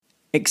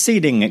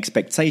Exceeding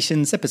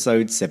Expectations,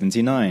 episode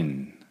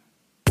 79.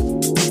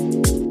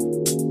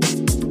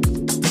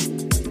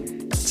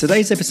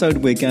 Today's episode,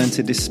 we're going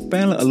to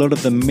dispel a lot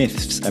of the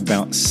myths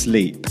about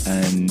sleep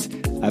and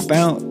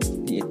about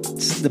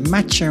the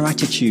macho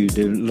attitude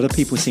a lot of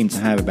people seem to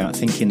have about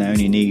thinking they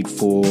only need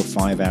 4 or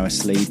 5 hours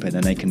sleep and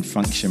then they can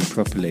function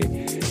properly.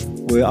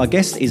 Well, our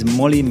guest is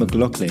Molly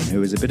McLaughlin,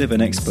 who is a bit of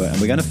an expert,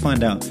 and we're going to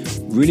find out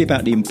really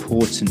about the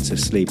importance of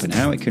sleep and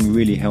how it can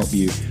really help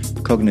you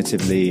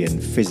cognitively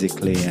and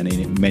physically and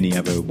in many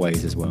other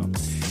ways as well.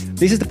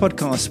 This is the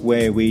podcast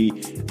where we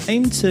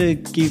aim to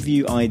give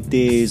you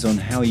ideas on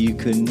how you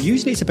can,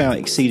 usually it's about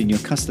exceeding your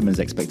customers'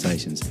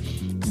 expectations.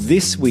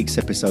 This week's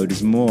episode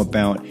is more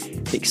about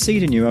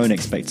exceeding your own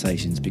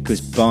expectations,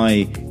 because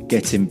by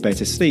getting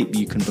better sleep,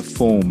 you can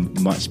perform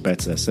much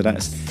better. So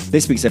that's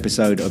this week's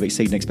episode of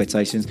Exceeding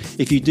Expectations.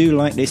 If you do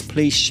like this,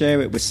 please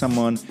share it with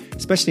someone,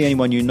 especially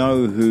anyone you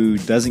know who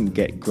doesn't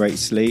get great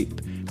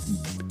sleep,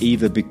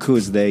 either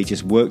because they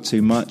just work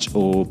too much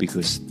or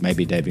because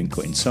maybe they've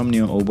got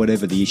insomnia or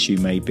whatever the issue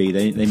may be.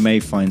 They may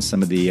find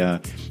some of the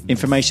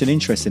information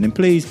interesting. And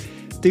please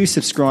do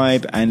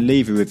subscribe and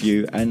leave a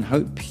review, and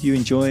hope you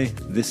enjoy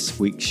this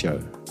week's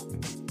show.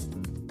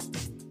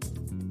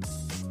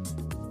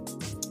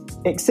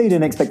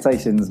 Exceeding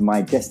Expectations,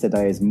 my guest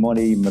today is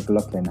Molly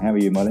McLaughlin. How are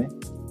you, Molly?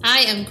 I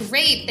am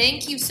great.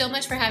 Thank you so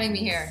much for having me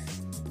here.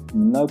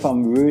 No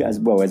problem. As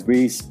well, as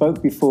we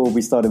spoke before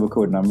we started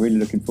recording, I'm really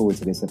looking forward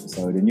to this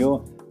episode. And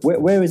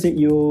where is it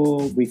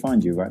we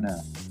find you right now?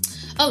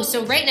 Oh,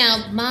 so right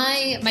now,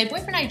 my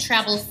boyfriend and I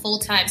travel full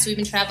time. So we've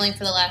been traveling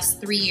for the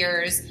last 3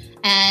 years.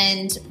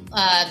 And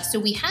so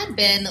we had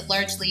been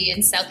largely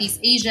in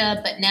Southeast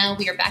Asia, but now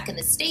we are back in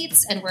the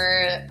States, and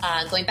we're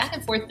going back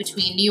and forth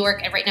between New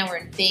York, and right now we're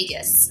in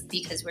Vegas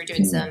because we're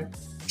doing some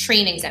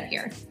trainings out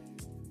here.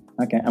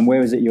 Okay. And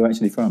where is it you're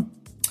actually from?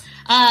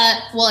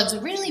 Well, I was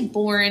originally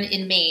born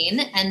in Maine,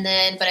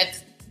 but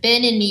I've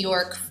been in New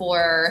York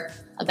for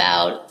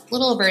about a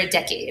little over a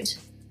decade.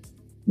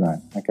 Right.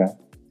 Okay.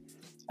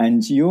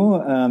 And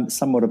you're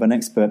somewhat of an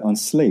expert on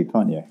sleep,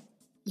 aren't you?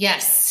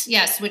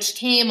 Yes, which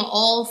came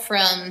all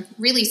from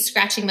really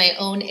scratching my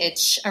own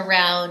itch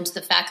around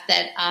the fact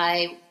that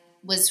I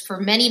was for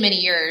many, many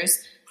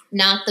years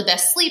not the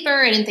best sleeper.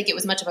 I didn't think it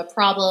was much of a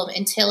problem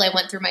until I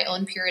went through my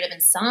own period of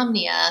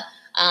insomnia.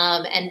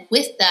 And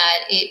with that,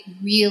 it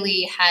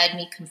really had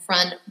me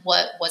confront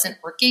what wasn't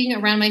working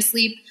around my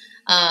sleep.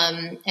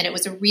 And it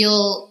was a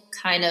real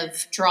kind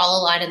of draw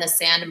a line in the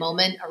sand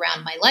moment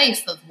around my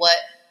life of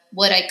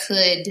what I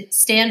could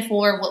stand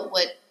for,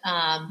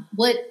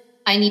 what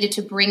I needed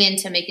to bring in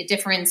to make a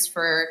difference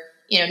for,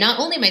 not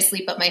only my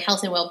sleep, but my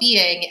health and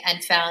well-being,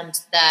 and found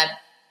that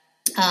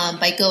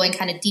by going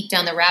kind of deep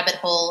down the rabbit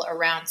hole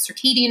around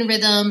circadian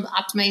rhythm,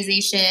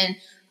 optimization,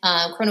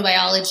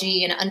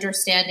 chronobiology, and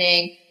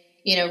understanding,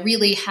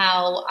 really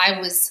how I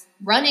was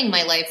running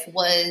my life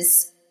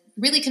was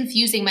really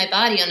confusing my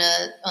body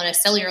on a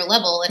cellular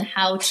level, and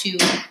how to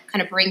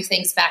kind of bring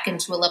things back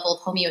into a level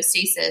of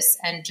homeostasis,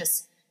 and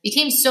just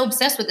became so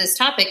obsessed with this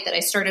topic that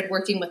I started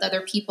working with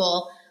other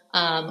people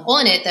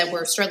on it that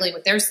were struggling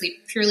with their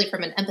sleep, purely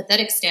from an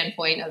empathetic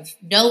standpoint of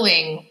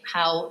knowing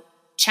how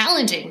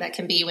challenging that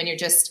can be when you're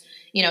just,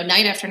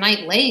 night after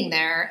night laying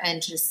there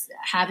and just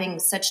having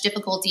such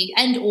difficulty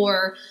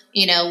or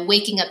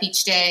waking up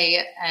each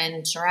day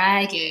and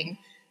dragging.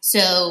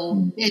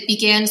 So it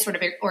began sort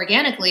of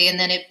organically, and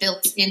then it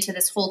built into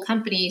this whole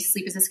company,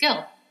 Sleep is a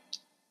Skill.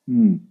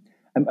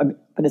 But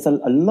there's a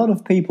lot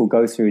of people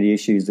go through the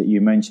issues that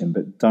you mentioned,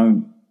 but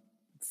don't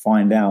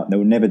find out, they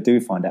will never do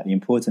find out the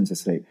importance of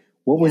sleep.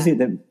 What was it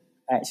that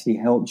actually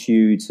helped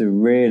you to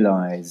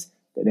realize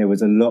that there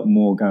was a lot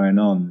more going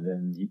on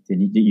than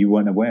you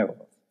weren't aware of?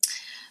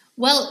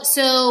 Well,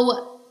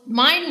 so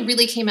mine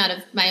really came out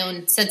of my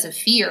own sense of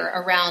fear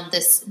around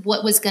this,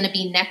 what was going to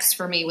be next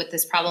for me with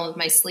this problem with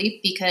my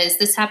sleep, because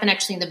this happened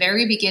actually in the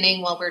very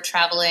beginning while we were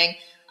traveling.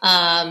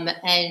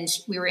 And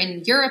we were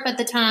in Europe at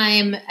the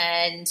time,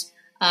 and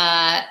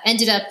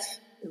ended up,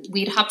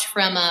 we'd hopped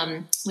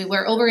from, we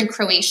were over in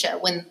Croatia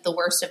when the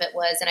worst of it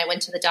was. And I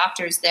went to the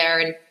doctors there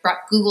and brought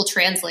Google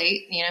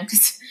Translate,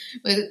 because,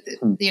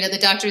 the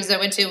doctors I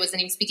went to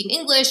wasn't even speaking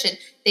English. And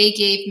they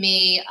gave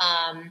me,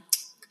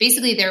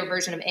 basically their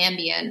version of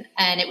Ambien.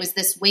 And it was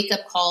this wake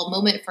up call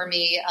moment for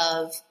me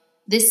of,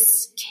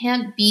 this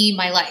can't be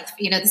my life.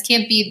 This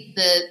can't be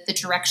the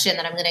direction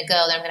that I'm going to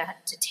go, that I'm going to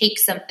have to take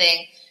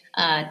something,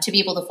 to be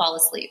able to fall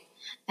asleep.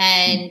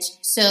 And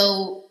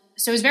so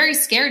I was very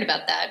scared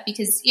about that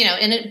because,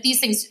 these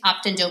things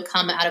often don't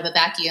come out of a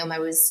vacuum. I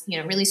was,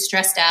 really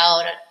stressed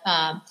out,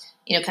 kind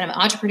of an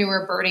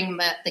entrepreneur, burning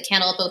the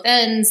candle at both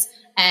ends.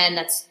 And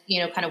that's,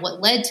 kind of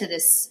what led to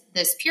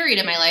this period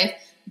in my life.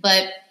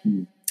 But,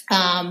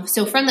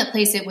 so from that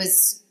place, it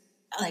was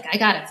like, I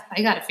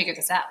gotta figure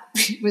this out.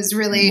 It was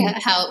really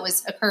how it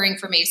was occurring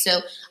for me.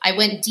 So I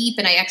went deep,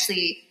 and I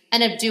actually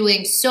ended up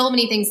doing so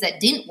many things that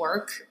didn't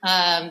work,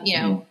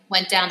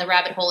 went down the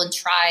rabbit hole and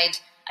tried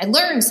I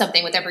learned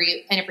something with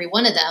every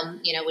one of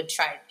them, would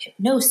try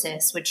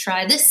hypnosis, would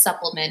try this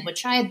supplement, would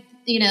try,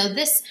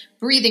 this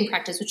breathing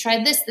practice, would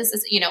try this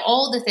is,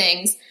 all the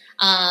things.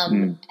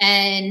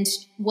 And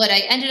what I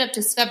ended up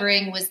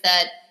discovering was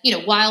that,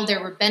 while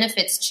there were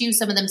benefits to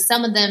some of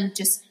them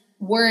just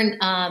weren't,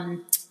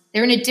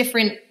 they're in a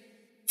different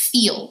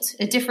field,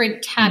 a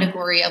different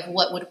category of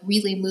what would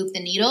really move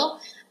the needle.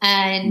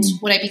 And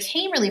what I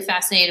became really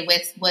fascinated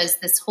with was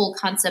this whole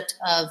concept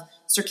of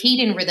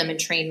circadian rhythm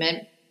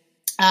entrainment.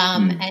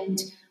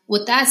 And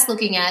what that's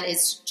looking at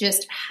is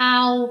just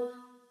how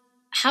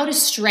to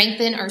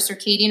strengthen our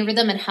circadian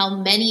rhythm, and how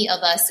many of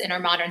us in our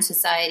modern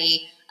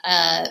society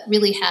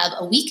really have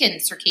a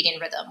weakened circadian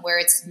rhythm, where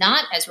it's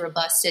not as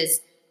robust as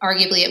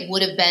arguably it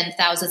would have been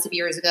thousands of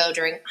years ago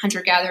during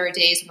hunter-gatherer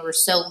days, when we were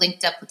so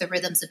linked up with the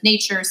rhythms of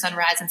nature,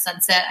 sunrise and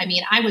sunset. I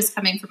mean, I was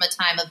coming from a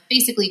time of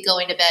basically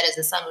going to bed as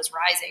the sun was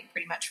rising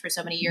pretty much for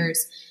so many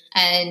years.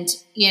 And,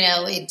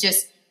 it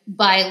just,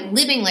 by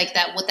living like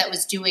that, what that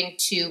was doing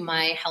to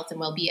my health and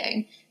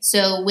well-being.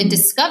 So when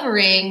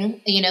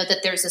discovering, that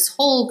there's this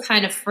whole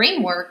kind of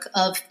framework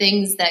of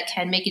things that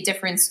can make a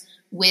difference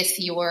with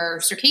your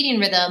circadian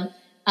rhythm,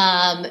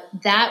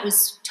 that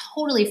was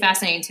totally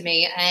fascinating to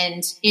me.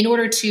 And in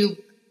order to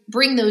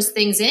bring those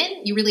things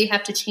in, you really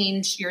have to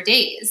change your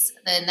days.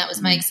 And that was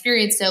my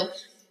experience. So,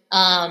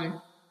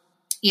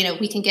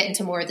 we can get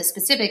into more of the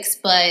specifics,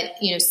 but,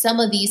 some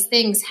of these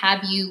things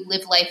have you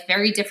live life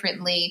very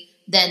differently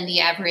than the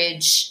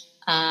average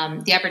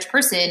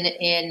person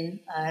in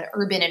an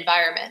urban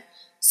environment.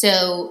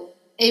 So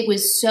it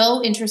was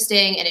so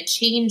interesting, and it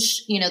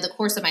changed, the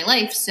course of my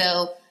life.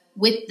 So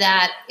with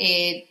that,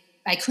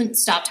 I couldn't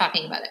stop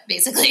talking about it,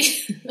 basically.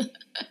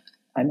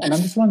 and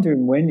I'm just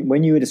wondering,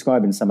 when you were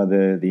describing some of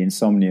the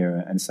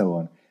insomnia and so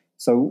on,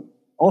 so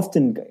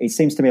often it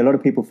seems to me a lot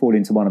of people fall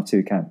into one of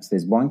two camps.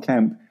 There's one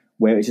camp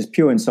where it's just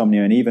pure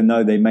insomnia, and even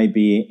though they may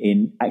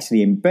be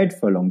actually in bed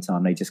for a long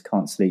time, they just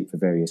can't sleep for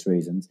various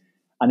reasons.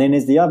 And then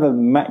there's the other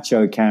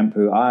macho camp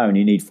who, I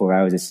only need 4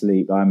 hours of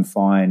sleep, I'm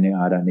fine,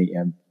 I don't need,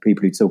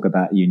 people who talk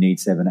about you need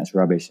 7, that's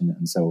rubbish,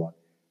 and so on.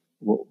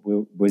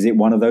 Was it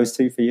one of those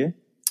two for you?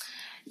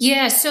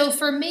 Yeah, so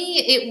for me,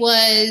 it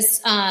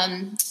was,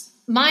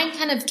 mine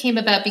kind of came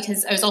about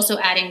because I was also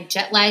adding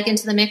jet lag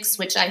into the mix,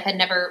 which I had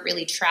never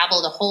really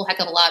traveled a whole heck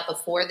of a lot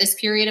before this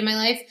period in my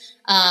life.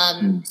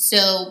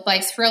 So by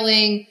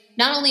throwing,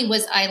 not only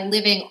was I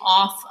living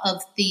off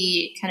of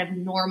the kind of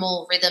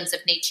normal rhythms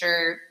of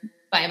nature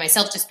by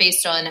myself, just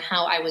based on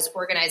how I was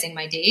organizing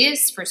my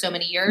days for so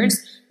many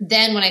years,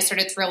 then when I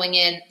started throwing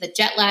in the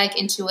jet lag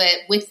into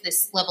it with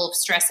this level of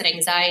stress and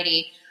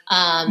anxiety,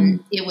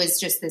 it was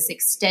just this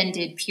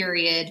extended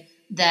period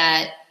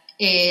that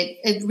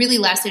it really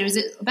lasted. It was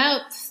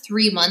about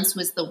 3 months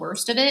was the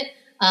worst of it,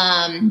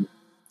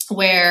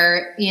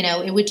 where,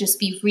 it would just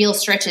be real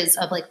stretches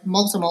of like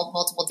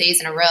multiple days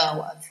in a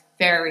row of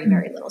very,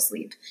 very little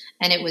sleep.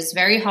 And it was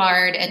very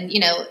hard. And,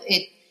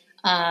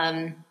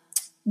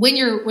 when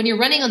you're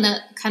running on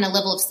that kind of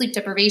level of sleep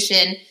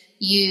deprivation,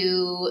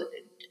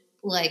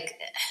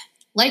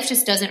 life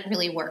just doesn't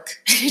really work.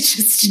 It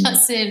just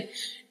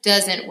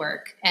doesn't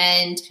work.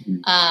 And,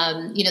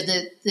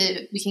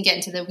 we can get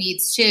into the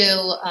weeds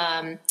too,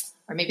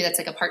 or maybe that's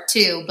like a part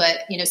 2, but,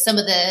 some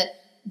of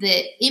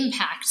the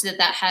impact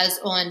that has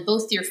on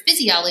both your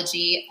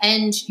physiology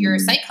and your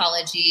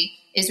psychology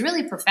is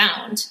really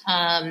profound.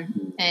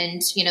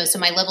 And, so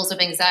my levels of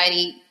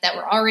anxiety that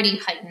were already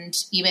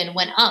heightened even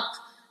went up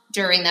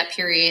during that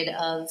period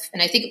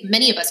and I think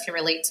many of us can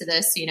relate to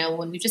this,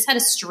 when we just had a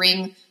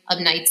string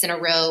of nights in a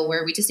row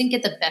where we just didn't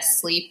get the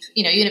best sleep,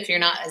 even if you're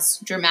not as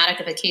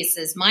dramatic of a case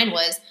as mine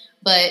was,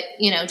 but,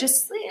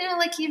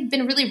 like you've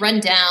been really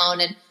run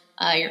down and,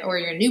 or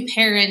you're a new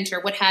parent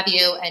or what have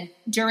you. And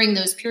during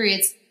those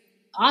periods,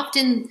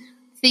 often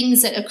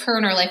things that occur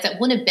in our life that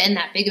wouldn't have been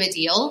that big of a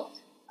deal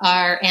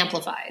are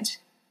amplified.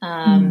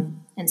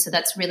 And so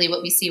that's really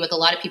what we see with a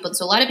lot of people.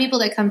 So a lot of people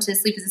that come to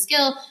Sleep is a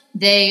Skill,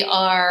 they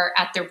are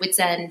at their wit's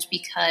end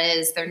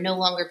because they're no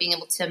longer being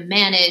able to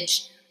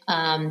manage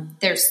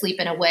their sleep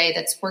in a way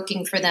that's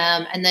working for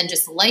them. And then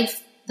just the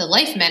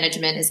life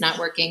management is not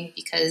working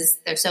because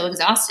they're so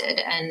exhausted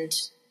and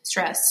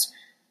stressed.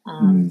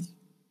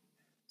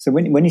 So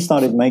when you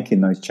started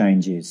making those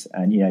changes,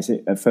 and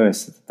at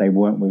first they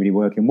weren't really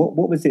working, what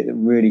was it that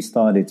really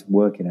started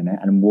working,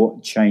 and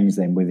what changed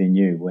then within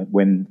you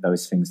when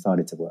those things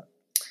started to work?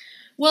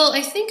 Well,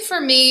 I think for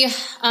me,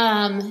 so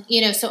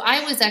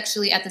I was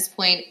actually at this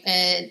point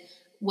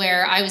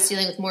where I was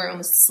dealing with more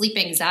almost sleep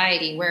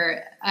anxiety,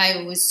 where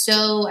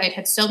I'd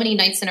had so many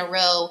nights in a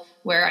row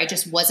where I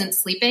just wasn't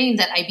sleeping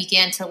that I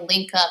began to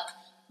link up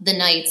the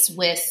nights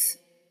with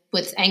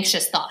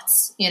anxious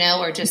thoughts,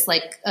 or just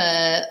like,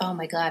 oh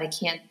my God, I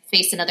can't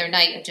face another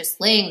night of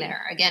just laying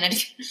there again.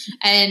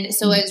 And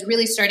so I was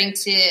really starting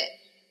to,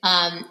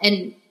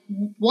 and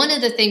one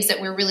of the things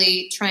that we're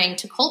really trying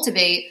to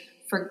cultivate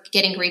for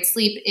getting great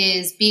sleep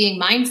is being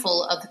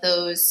mindful of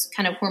those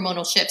kind of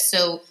hormonal shifts.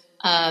 So,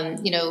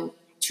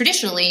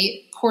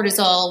 traditionally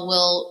cortisol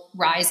will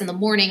rise in the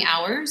morning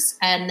hours,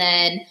 and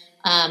then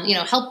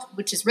help,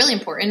 which is really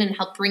important, and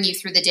help bring you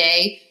through the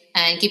day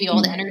and give you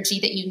all the energy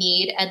that you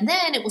need. And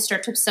then it will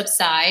start to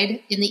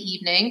subside in the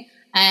evening.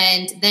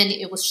 And then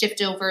it will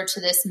shift over to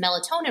this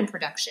melatonin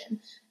production.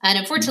 And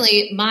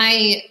unfortunately,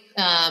 my,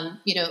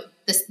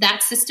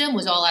 that system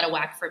was all out of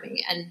whack for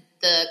me. And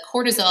the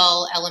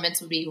cortisol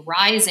elements would be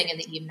rising in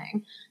the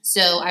evening.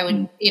 So I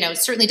would, it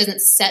certainly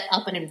doesn't set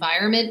up an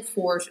environment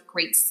for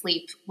great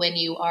sleep when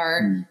you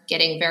are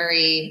getting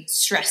very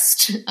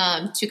stressed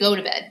to go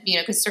to bed,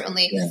 because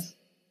certainly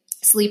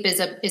sleep is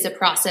a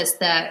process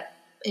that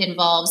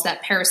involves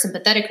that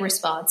parasympathetic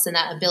response and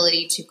that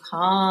ability to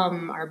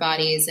calm our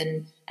bodies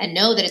and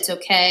know that it's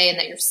okay and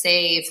that you're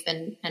safe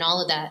and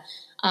all of that.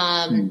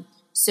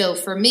 So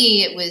for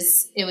me, it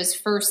was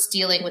first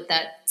dealing with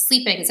that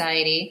sleep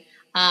anxiety.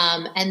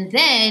 And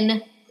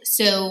then,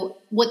 so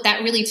what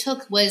that really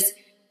took was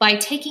by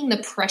taking the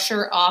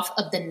pressure off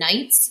of the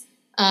nights,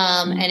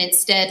 and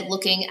instead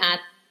looking at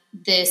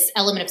this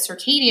element of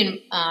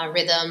circadian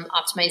rhythm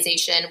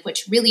optimization,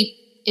 which really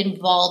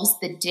involves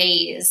the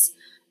days,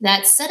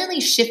 that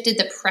suddenly shifted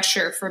the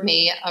pressure for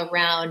me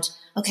around,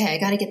 okay, I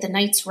got to get the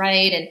nights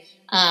right. And,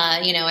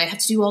 I have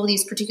to do all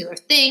these particular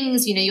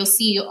things. You'll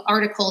see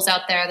articles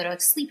out there that are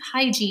like sleep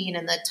hygiene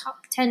and the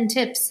top 10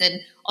 tips and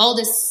all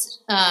this,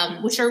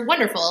 which are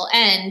wonderful.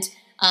 And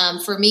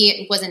for me,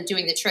 it wasn't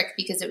doing the trick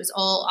because it was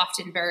all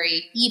often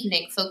very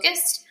evening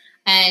focused.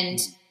 And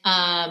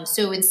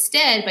so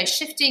instead, by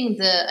shifting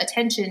the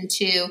attention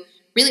to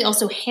really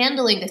also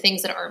handling the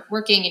things that aren't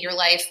working in your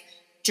life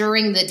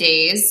during the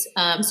days,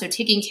 so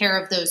taking care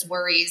of those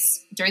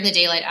worries during the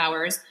daylight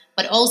hours,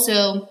 but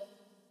also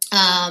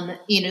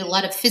a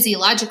lot of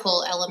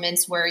physiological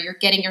elements where you're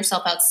getting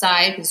yourself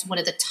outside, because one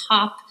of the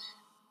top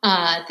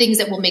things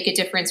that will make a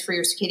difference for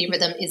your circadian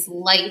rhythm is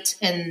light,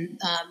 and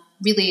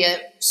really a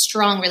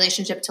strong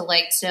relationship to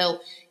light. So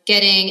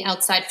getting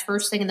outside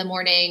first thing in the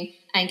morning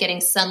and getting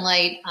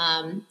sunlight,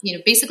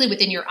 basically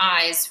within your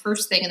eyes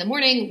first thing in the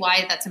morning.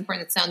 Why that's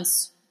important, that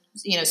sounds,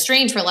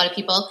 strange for a lot of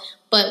people.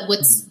 But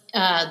what's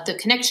the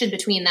connection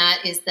between that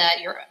is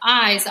that your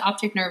eyes, the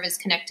optic nerve, is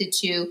connected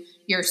to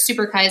your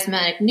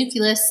suprachiasmatic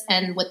nucleus.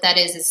 And what that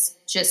is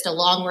just a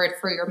long word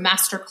for your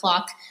master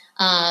clock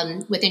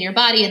within your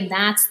body. And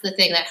that's the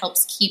thing that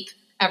helps keep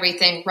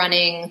everything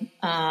running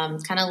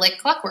kind of like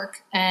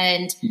clockwork.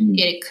 And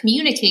it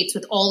communicates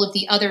with all of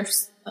the other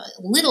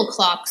little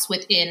clocks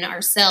within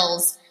our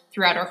cells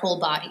throughout our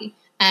whole body.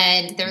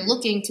 And they're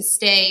looking to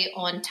stay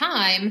on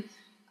time.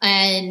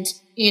 And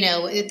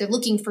they're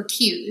looking for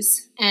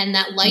cues, and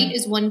that light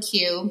is one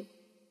cue.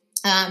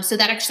 So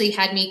that actually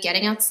had me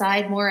getting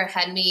outside more. It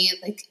had me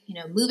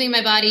moving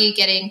my body,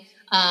 getting,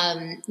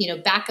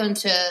 back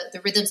onto the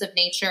rhythms of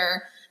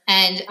nature.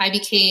 And I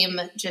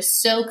became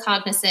just so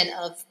cognizant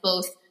of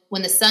both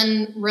when the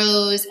sun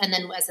rose and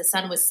then as the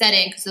sun was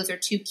setting, because those are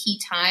two key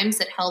times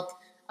that help,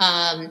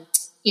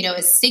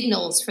 as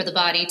signals for the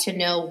body to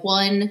know,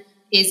 one,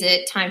 is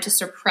it time to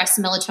suppress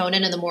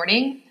melatonin in the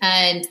morning?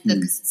 And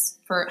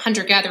for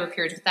hunter-gatherer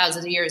periods for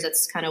thousands of years,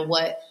 that's kind of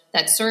what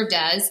that served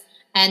as.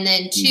 And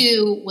then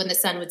two, when the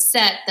sun would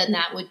set, then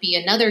that would be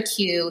another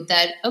cue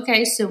that,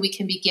 okay, so we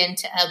can begin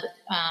to ebb,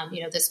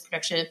 this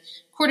production of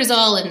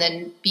cortisol, and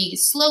then be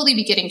slowly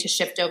beginning to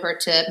shift over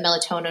to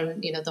melatonin,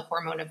 the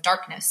hormone of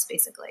darkness,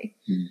 basically.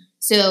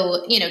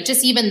 So,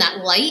 just even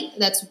that light,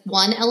 that's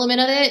one element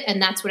of it. And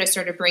that's what I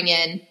started to bring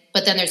in.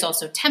 But then there's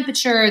also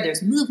temperature,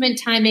 there's movement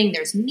timing,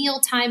 there's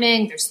meal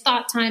timing, there's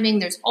thought timing,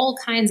 there's all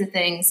kinds of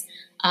things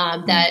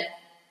that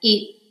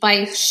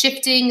by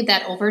shifting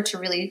that over to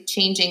really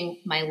changing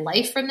my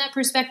life from that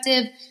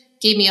perspective,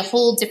 gave me a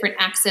whole different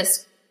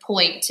access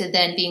point to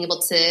then being able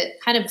to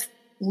kind of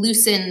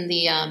loosen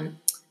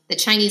the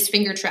Chinese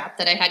finger trap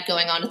that I had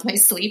going on with my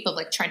sleep of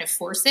like trying to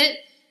force it.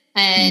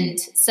 And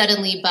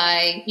suddenly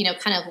by,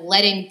 kind of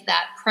letting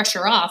that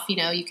pressure off,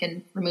 you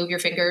can remove your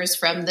fingers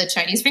from the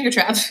Chinese finger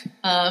trap.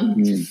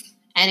 And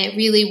it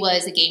really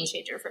was a game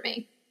changer for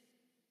me.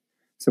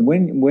 So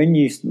when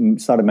you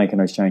started making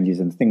those changes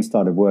and things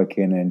started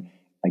working, and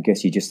I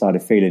guess you just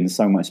started feeling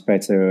so much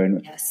better,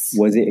 and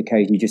was it a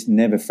case you just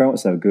never felt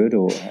so good,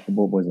 or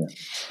what was it?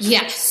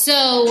 Yeah.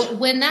 So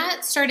when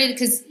that started,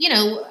 because,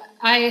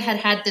 I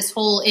had this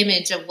whole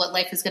image of what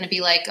life is going to be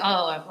like.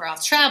 Oh, we're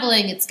off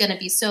traveling. It's going to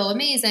be so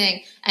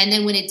amazing. And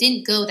then when it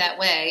didn't go that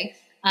way,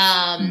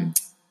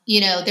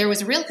 there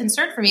was a real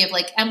concern for me of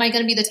like, am I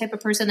going to be the type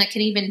of person that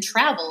can even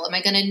travel? Am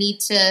I going to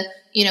need to,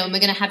 am I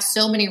going to have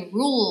so many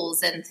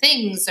rules and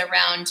things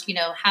around,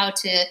 how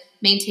to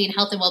maintain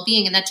health and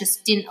well-being? And that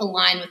just didn't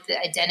align with the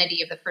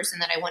identity of the person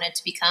that I wanted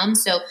to become.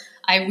 So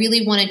I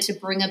really wanted to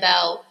bring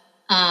about,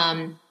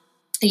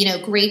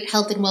 great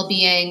health and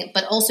well-being,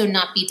 but also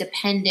not be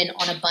dependent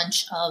on a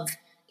bunch of,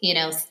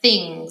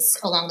 things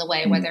along the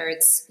way, whether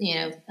it's,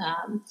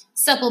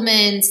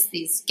 supplements,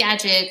 these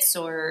gadgets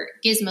or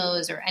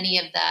gizmos or any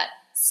of that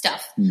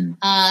stuff.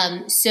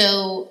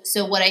 So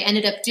what I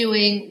ended up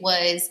doing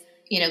was,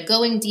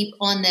 going deep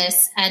on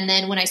this. And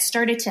then when I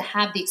started to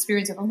have the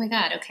experience of, oh my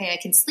God, okay, I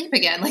can sleep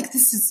again. Like,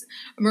 this is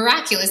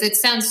miraculous. It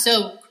sounds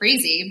so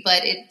crazy,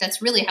 but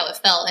that's really how it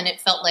felt. And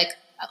it felt like,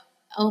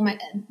 oh my,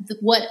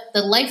 what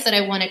the life that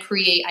I want to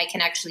create, I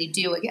can actually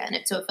do again.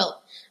 And so it felt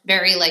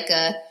very like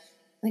the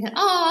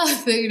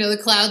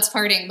clouds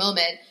parting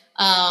moment,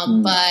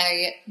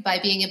 by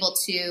being able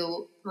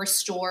to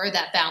restore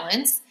that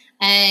balance.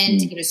 And,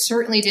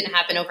 certainly didn't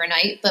happen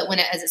overnight, but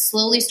as it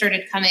slowly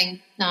started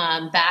coming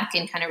back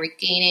and kind of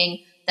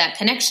regaining that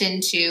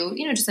connection to,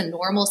 just a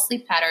normal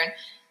sleep pattern,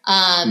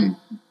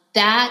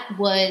 that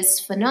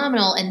was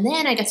phenomenal. And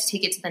then I got to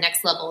take it to the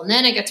next level. And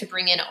then I got to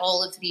bring in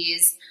all of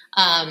these,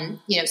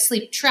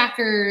 sleep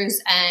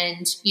trackers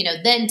and,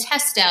 then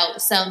test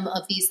out some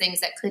of these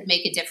things that could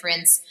make a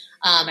difference.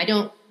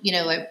 I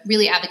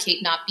really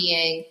advocate not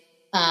being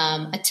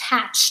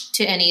attached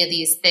to any of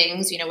these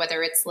things,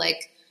 whether it's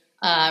like,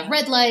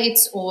 red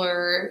lights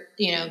or,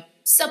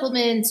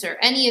 supplements or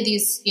any of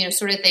these,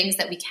 sort of things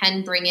that we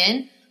can bring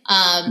in.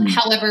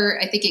 However,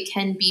 I think it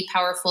can be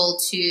powerful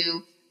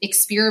to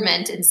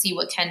experiment and see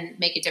what can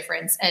make a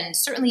difference. And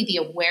certainly the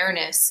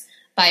awareness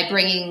by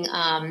bringing,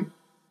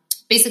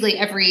 basically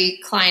every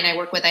client I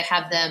work with, I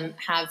have them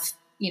have,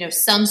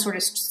 some sort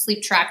of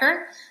sleep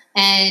tracker.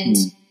 And,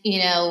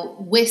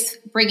 with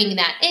bringing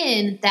that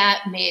in,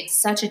 that made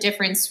such a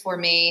difference for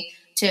me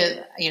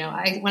to,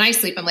 when I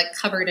sleep, I'm like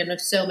covered in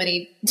so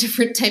many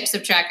different types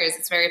of trackers.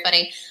 It's very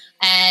funny.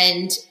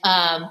 And,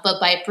 but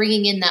by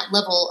bringing in that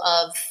level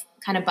of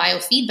kind of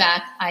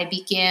biofeedback, I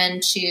began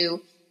to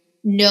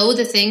know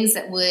the things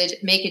that would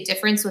make a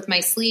difference with my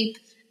sleep.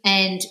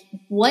 And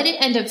what it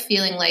ended up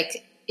feeling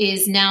like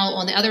is now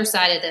on the other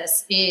side of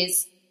this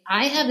is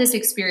I have this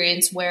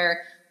experience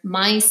where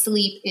my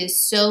sleep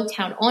is so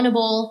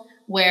count-onable,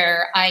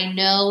 where I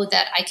know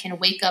that I can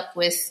wake up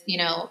with,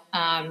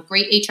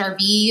 great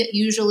HRV.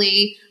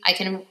 Usually I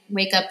can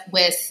wake up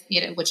with,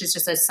 which is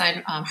just a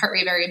sign, heart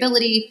rate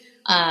variability.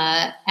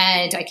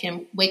 And I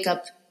can wake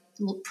up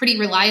pretty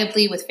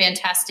reliably with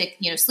fantastic,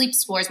 sleep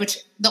scores, which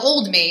the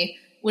old me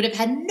would have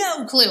had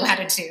no clue how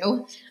to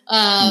do.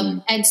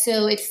 And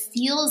so it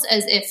feels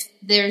as if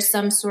there's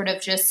some sort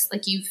of just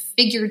like you've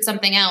figured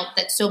something out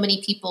that so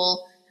many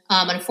people,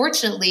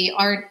 unfortunately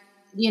aren't,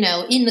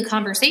 in the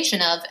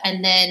conversation of,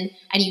 and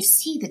you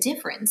see the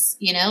difference,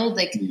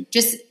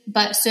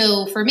 but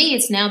so for me,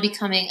 it's now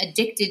becoming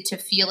addicted to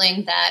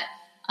feeling that,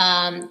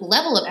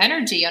 level of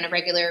energy on a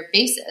regular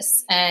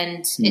basis.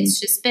 And it's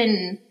just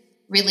been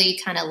really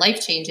kind of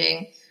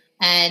life-changing.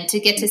 And to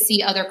get to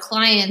see other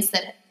clients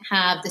that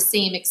have the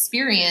same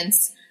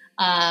experience,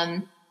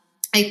 I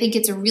think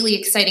it's a really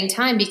exciting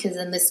time because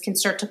then this can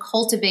start to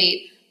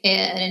cultivate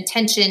an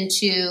intention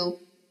to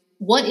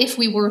what if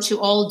we were to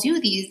all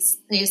do these,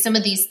 some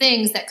of these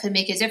things that could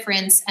make a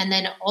difference. And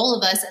then all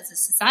of us as a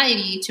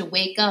society to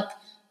wake up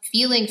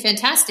feeling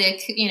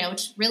fantastic,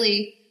 which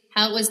really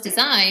how it was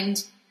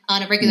designed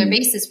on a regular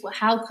basis.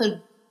 How could,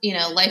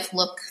 life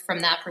look from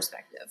that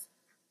perspective?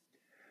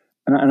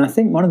 And I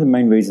think one of the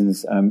main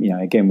reasons,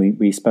 again,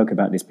 we spoke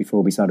about this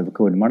before we started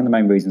recording. One of the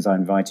main reasons I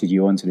invited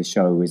you onto the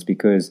show is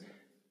because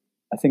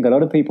I think a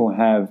lot of people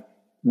have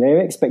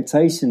their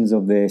expectations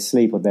of their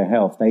sleep, of their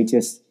health. They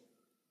just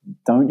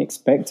don't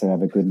expect to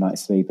have a good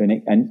night's sleep.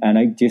 And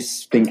I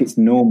just think it's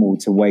normal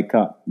to wake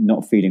up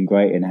not feeling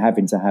great and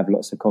having to have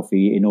lots of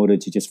coffee in order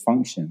to just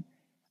function.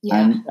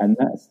 Yeah. And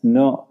that's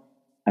not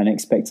an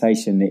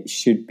expectation that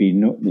should be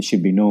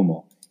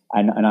normal.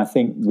 And I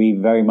think we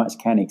very much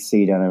can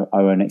exceed our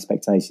own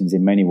expectations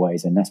in many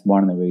ways. And that's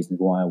one of the reasons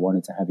why I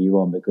wanted to have you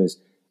on, because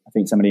I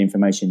think some of the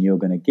information you're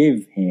going to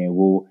give here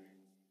will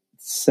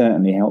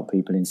certainly help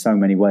people in so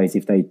many ways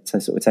if they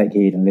sort of take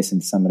heed and listen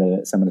to some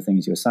of the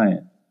things you're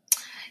saying.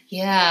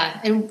 Yeah.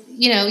 And,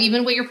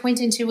 even what you're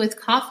pointing to with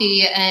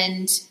coffee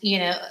and,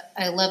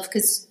 I love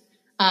because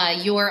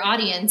your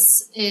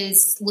audience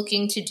is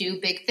looking to do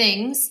big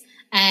things.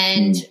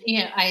 And,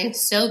 I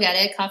so get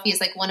it. Coffee is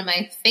like one of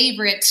my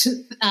favorite,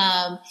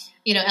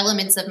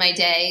 elements of my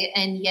day.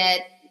 And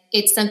yet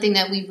it's something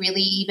that we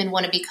really even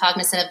want to be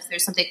cognizant of.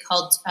 There's something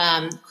called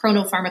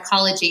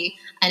chronopharmacology,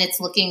 and it's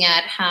looking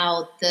at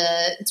how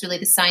it's really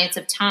the science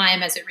of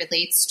time as it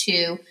relates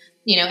to,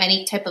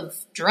 any type of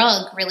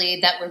drug really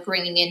that we're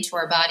bringing into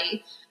our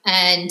body.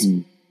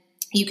 And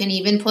you can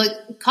even put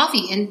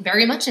coffee in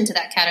very much into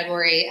that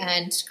category.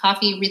 And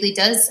coffee really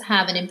does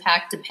have an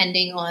impact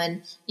depending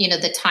on,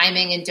 the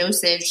timing and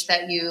dosage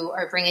that you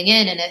are bringing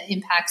in. And it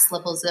impacts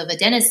levels of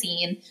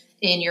adenosine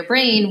in your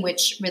brain,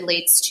 which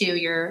relates to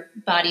your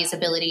body's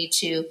ability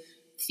to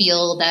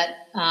feel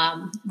that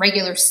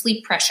regular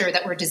sleep pressure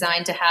that we're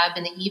designed to have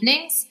in the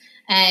evenings.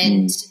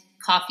 And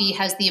coffee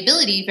has the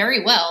ability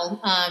very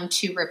well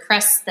to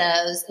repress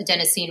those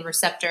adenosine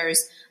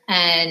receptors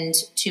and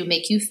to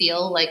make you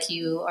feel like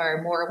you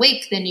are more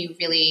awake than you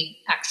really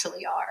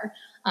actually are.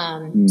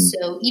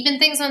 So even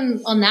things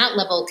on that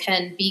level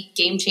can be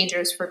game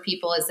changers for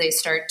people as they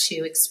start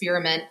to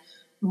experiment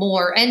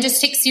more and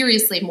just take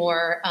seriously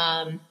more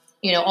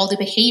all the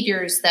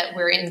behaviors that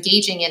we're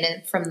engaging in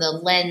it from the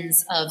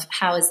lens of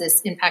how is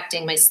this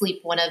impacting my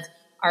sleep, one of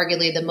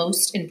arguably the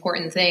most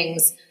important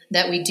things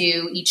that we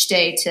do each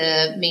day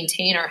to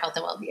maintain our health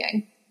and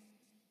well-being.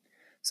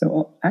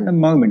 So at the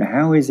moment,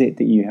 how is it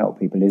that you help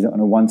people? Is it on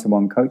a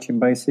one-to-one coaching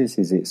basis?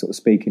 Is it sort of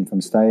speaking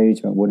from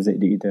stage? What is it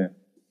that you do?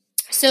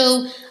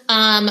 So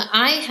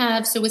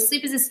with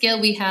Sleep is a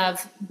Skill, we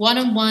have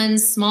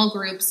one-on-ones, small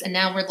groups, and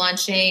now we're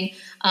launching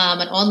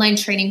an online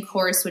training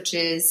course, which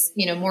is,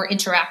 more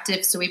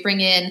interactive. So we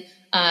bring in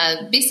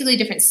basically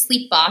different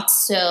sleep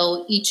bots.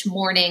 So each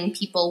morning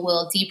people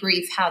will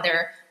debrief how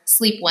their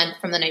sleep went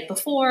from the night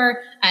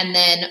before, and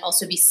then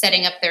also be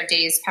setting up their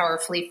days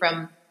powerfully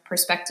from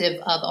perspective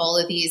of all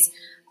of these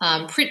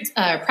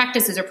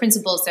practices or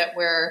principles that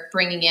we're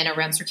bringing in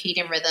around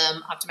circadian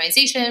rhythm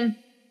optimization.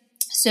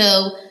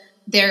 So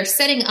they're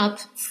setting up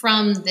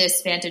from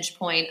this vantage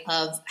point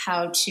of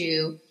how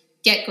to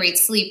get great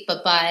sleep,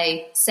 but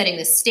by setting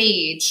the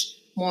stage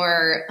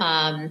more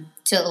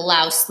to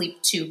allow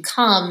sleep to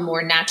come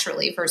more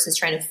naturally versus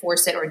trying to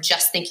force it or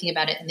just thinking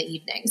about it in the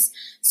evenings.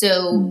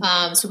 So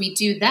we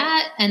do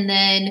that. And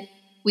then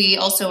we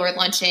also are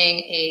launching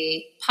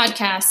a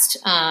podcast.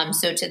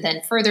 So to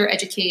then further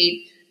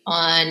educate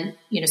on,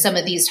 some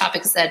of these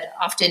topics that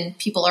often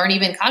people aren't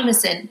even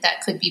cognizant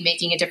that could be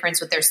making a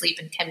difference with their sleep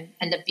and can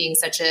end up being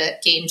such a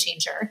game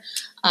changer.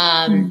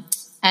 And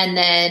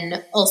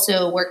then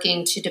also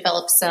working to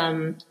develop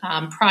some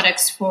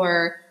products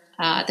for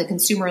the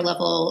consumer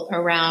level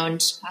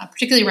around,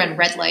 particularly around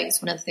red light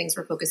is one of the things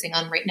we're focusing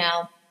on right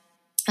now,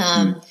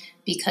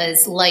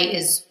 because light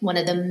is one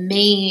of the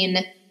main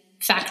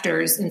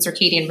factors in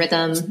circadian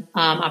rhythm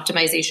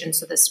optimization.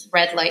 So this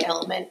red light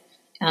element,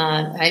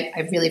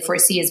 I really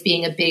foresee as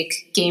being a big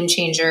game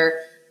changer,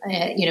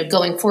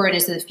 going forward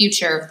into the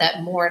future,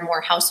 that more and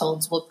more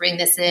households will bring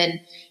this in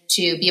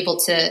to be able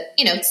to,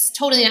 it's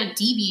totally not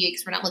deviate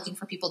because we're not looking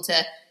for people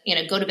to,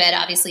 go to bed,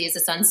 obviously, as the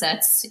sun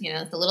sets,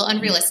 it's a little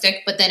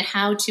unrealistic, but then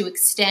how to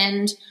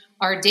extend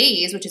our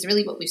days, which is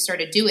really what we've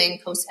started doing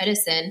post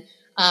Edison.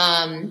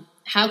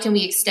 How can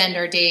we extend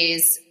our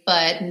days,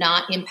 but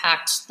not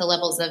impact the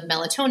levels of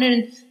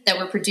melatonin that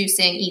we're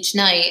producing each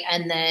night?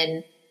 And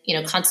then,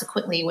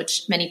 consequently,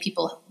 which many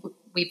people,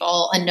 we've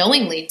all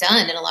unknowingly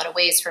done in a lot of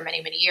ways for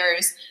many, many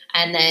years,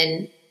 and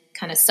then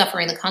kind of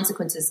suffering the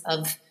consequences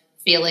of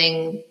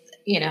feeling,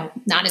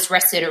 not as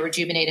rested or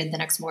rejuvenated the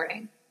next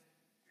morning.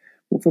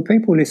 Well, for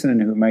people listening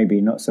who may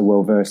be not so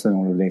well versed in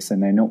all of this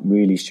and they're not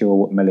really sure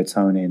what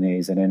melatonin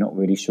is and they're not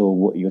really sure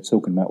what you're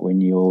talking about when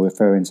you're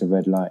referring to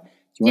red light, do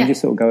you want to just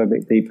sort of go a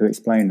bit deeper,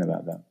 explain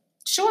about that?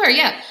 Sure,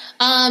 yeah.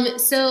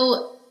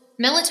 So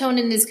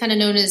melatonin is kind of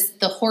known as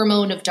the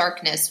hormone of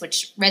darkness,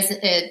 which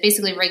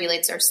basically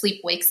regulates our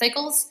sleep-wake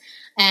cycles.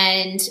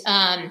 And,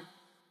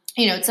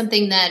 it's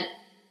something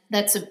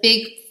that's a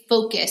big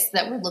focus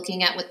that we're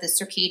looking at with the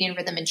circadian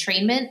rhythm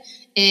entrainment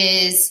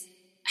is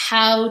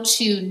how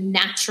to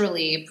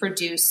naturally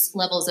produce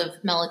levels of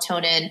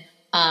melatonin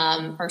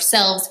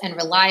ourselves and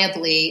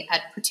reliably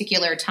at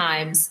particular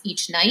times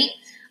each night.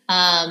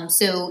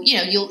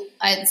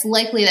 It's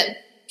likely that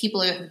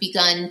people have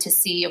begun to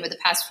see over the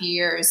past few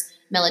years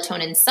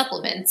melatonin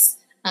supplements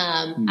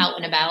out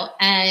and about,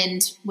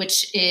 and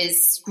which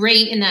is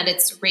great in that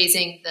it's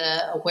raising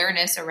the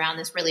awareness around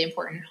this really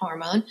important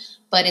hormone,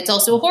 but it's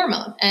also a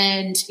hormone.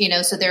 And, so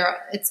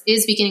it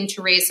is beginning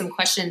to raise some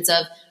questions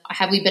of,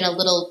 have we been a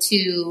little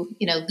too,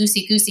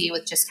 loosey-goosey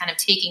with just kind of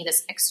taking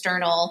this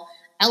external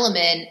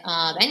element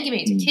and giving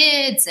it to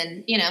kids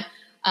and,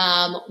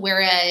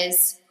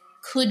 whereas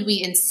could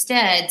we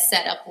instead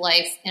set up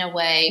life in a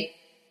way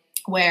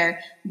where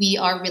we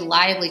are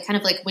reliably, kind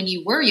of like when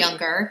you were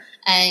younger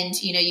and,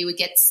 you would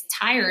get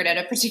tired at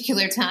a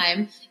particular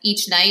time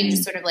each night and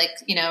just sort of like,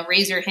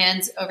 raise your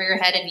hands over your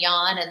head and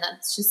yawn. And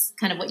that's just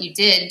kind of what you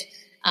did.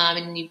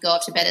 And you'd go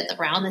up to bed at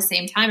around the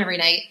same time every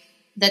night.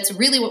 That's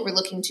really what we're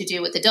looking to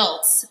do with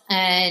adults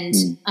and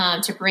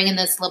to bring in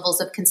those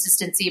levels of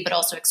consistency, but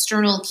also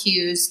external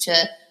cues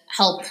to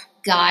help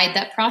guide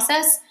that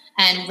process.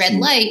 And red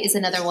light is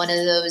another one of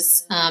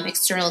those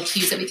external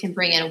cues that we can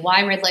bring in.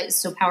 Why red light is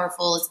so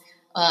powerful is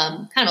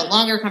kind of a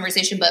longer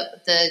conversation,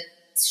 but the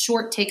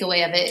short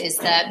takeaway of it is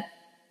that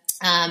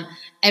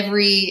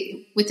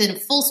within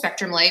full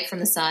spectrum light from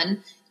the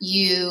sun,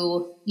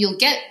 you'll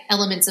get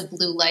elements of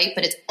blue light,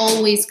 but it's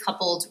always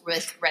coupled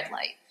with red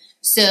light.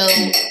 So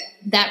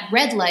that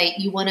red light,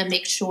 you want to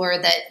make sure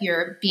that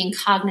you're being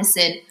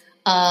cognizant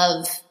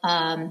of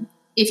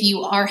if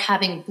you are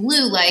having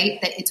blue light,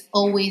 that it's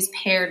always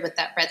paired with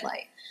that red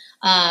light.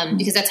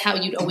 Because that's how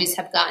you'd always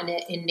have gotten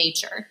it in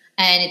nature.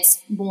 And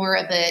it's more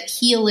of a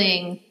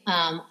healing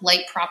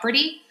light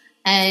property,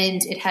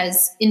 and it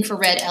has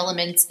infrared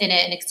elements in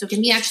it. And so it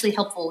can be actually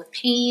helpful with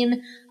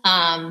pain.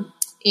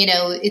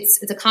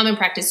 It's a common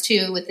practice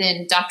too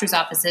within doctor's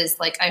offices.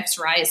 Like I have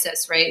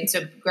psoriasis, right? And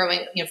so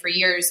growing, for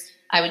years,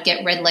 I would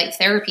get red light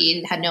therapy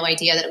and had no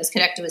idea that it was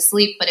connected with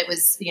sleep, but it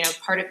was,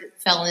 part of it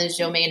fell in the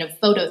domain of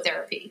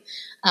phototherapy.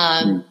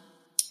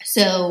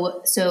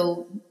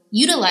 So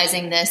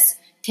utilizing this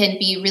can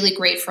be really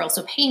great for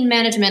also pain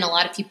management. A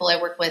lot of people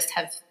I work with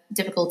have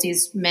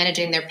difficulties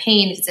managing their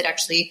pain because it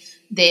actually,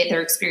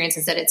 their experience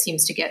is that it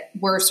seems to get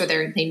worse, or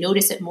they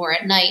notice it more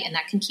at night, and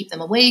that can keep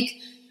them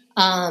awake.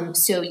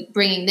 So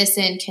bringing this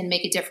in can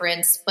make a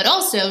difference, but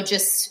also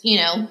just,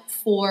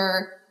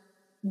 for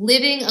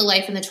living a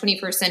life in the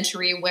 21st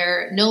century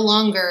where no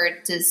longer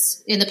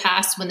does, in the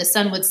past when the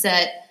sun would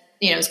set,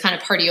 it was kind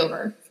of party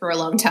over for a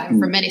long time,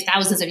 for many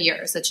thousands of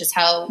years. That's just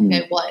how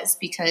it was,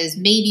 because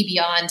maybe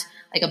beyond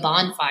like a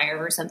bonfire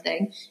or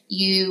something,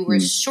 you were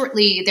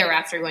shortly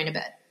thereafter going to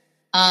bed.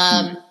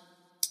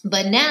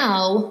 But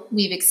now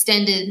we've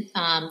extended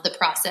the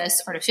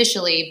process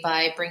artificially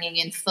by bringing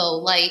in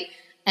faux light.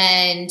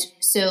 And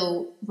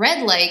so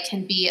red light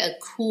can be a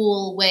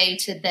cool way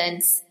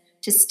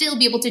to still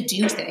be able to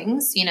do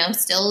things,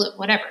 still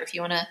whatever. If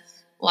you want to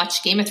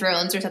watch Game of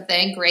Thrones or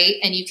something, great.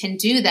 And you can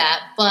do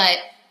that. But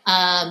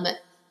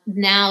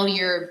now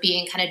you're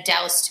being kind of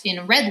doused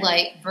in red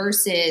light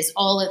versus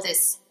all of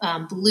this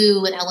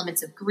blue and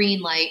elements of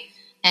green light.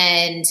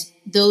 And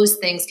those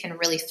things can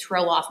really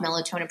throw off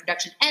melatonin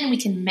production. And we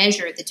can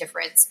measure the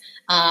difference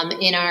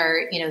in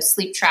our,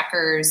 sleep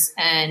trackers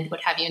and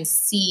what have you, and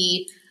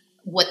see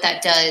what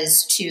that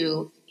does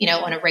to,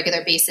 on a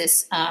regular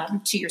basis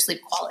to your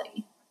sleep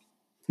quality.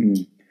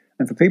 And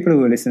for people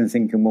who are listening and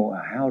thinking, well,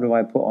 how do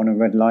I put on a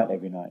red light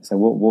every night? So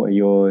what are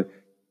your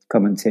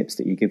common tips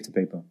that you give to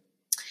people?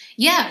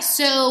 Yeah.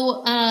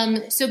 So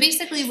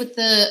basically with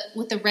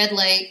the red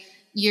light,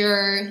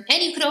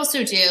 and you could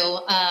also do,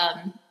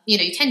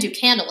 you can do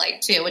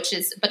candlelight too,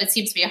 but it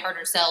seems to be a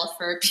harder sell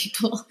for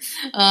people.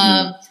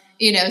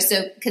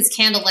 So because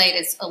candlelight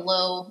is a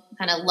low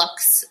kind of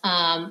lux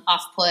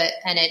off-put,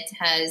 and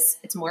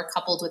it's more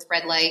coupled with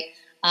red light.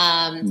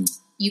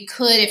 You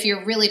could, if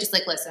you're really just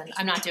like, listen,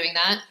 I'm not doing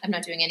that, I'm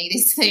not doing any of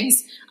these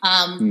things,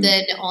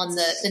 then on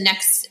the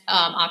next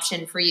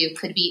option for you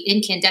could be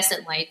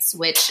incandescent lights,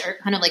 which are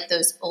kind of like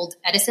those old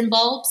Edison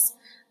bulbs.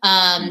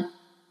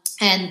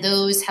 And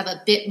those have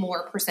a bit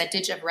more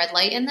percentage of red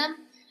light in them.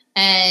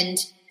 And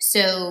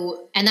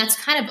that's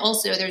kind of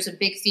also, there's a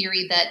big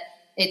theory that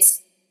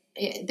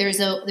there's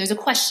a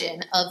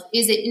question of,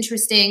 is it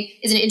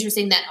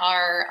interesting that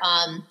our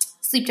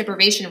sleep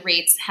deprivation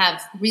rates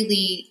have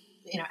really,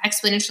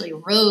 exponentially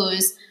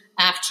rose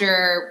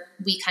after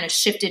we kind of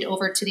shifted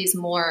over to these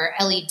more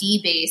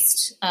LED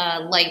based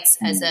lights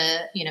as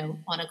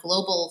on a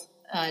global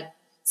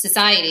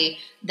society,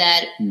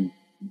 that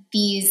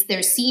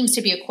there seems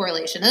to be a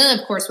correlation. And then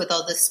of course with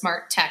all the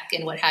smart tech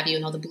and what have you,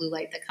 and all the blue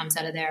light that comes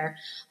out of there.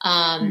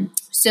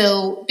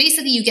 So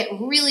basically you get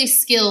really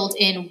skilled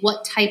in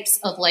what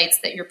types of lights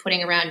that you're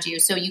putting around you.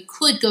 So you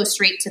could go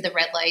straight to the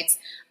red lights.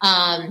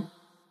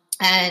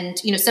 And,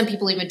 some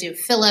people even do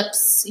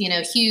Philips,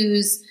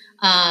 hues,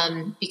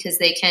 because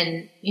they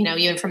can,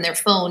 even from their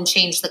phone,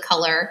 change the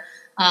color.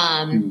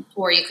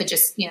 Or you could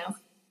just,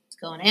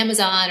 go on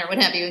Amazon or what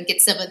have you and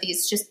get some of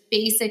these just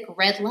basic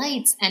red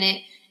lights. And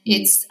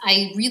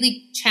I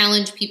really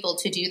challenge people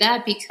to do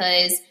that,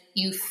 because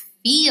you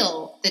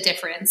feel the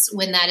difference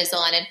when that is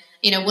on.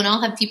 And, when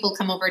I'll have people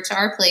come over to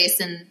our place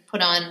and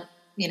put on,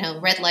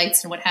 red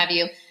lights and what have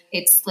you,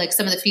 it's like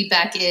some of the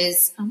feedback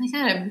is, oh my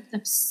God,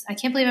 I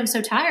can't believe I'm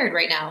so tired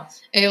right now.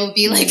 It'll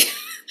be like,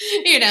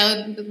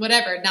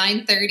 whatever,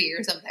 9:30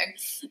 or something.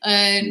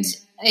 And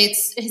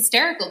it's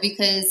hysterical,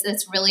 because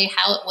that's really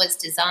how it was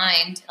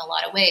designed in a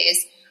lot of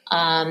ways.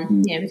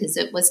 Because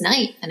it was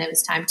night and it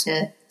was time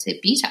to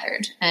be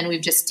tired, and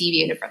we've just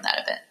deviated from that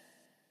a bit.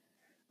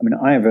 I mean,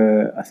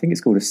 I think it's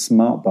called a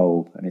smart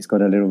bulb, and it's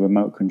got a little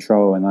remote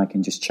control, and I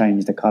can just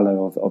change the color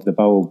of the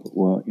bulb,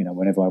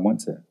 whenever I want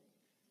to.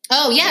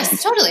 Oh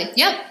yes, totally.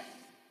 Yep.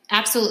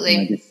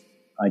 Absolutely.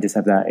 I just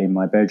have that in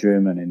my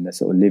bedroom and in the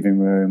sort of living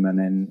room, and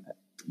then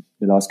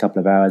the last couple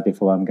of hours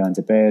before I'm going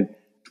to bed,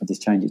 I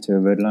just change it to a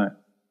red light.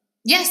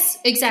 Yes,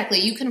 exactly.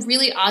 You can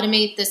really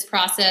automate this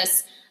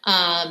process.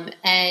 And,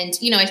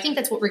 I think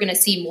that's what we're going to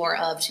see more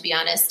of, to be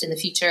honest, in the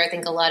future. I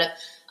think a lot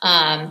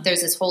of,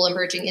 there's this whole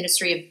emerging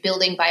industry of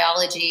building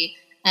biology,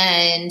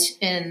 and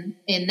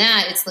in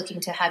that it's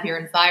looking to have your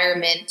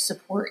environment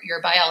support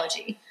your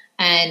biology.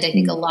 And I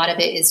think a lot of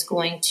it is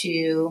going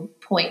to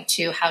point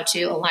to how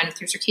to align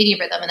with your circadian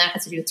rhythm. And that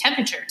has to do with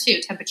temperature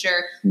too.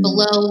 Temperature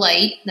below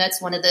light,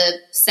 that's one of the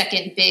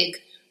second big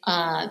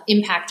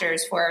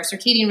impactors for our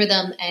circadian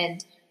rhythm.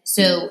 And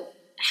so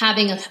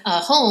having a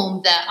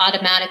home that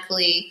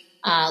automatically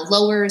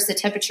lowers the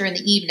temperature in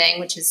the evening,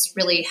 which is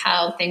really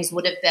how things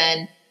would have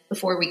been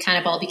before we kind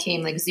of all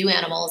became like zoo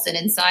animals and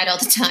inside all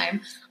the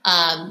time.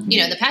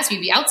 In the past, we'd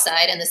be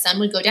outside and the sun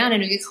would go down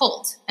and it would get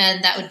cold.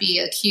 And that would be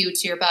a cue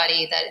to your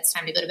body that it's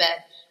time to go to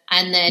bed.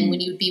 And then when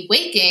you would be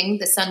waking,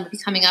 the sun would be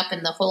coming up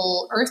and the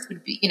whole earth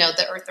would be,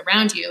 the earth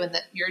around you and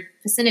your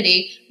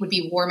vicinity would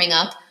be warming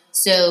up.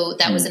 So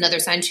that was another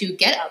sign to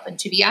get up and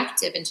to be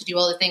active and to do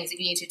all the things that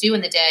you need to do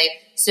in the day.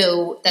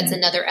 So that's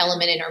another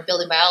element in our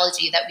building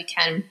biology that we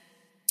can,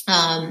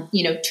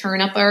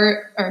 turn up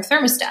our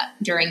thermostat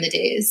during the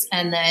days.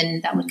 And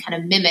then that would kind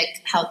of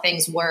mimic how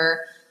things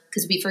were,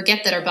 because we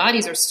forget that our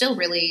bodies are still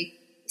really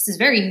this is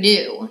very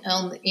new.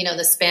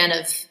 The span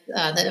of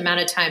the amount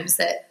of times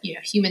that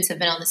humans have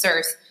been on this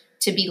earth,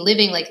 to be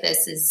living like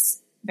this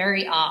is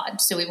very odd.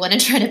 So we want to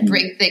try to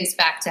bring things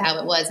back to how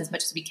it was as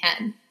much as we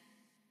can.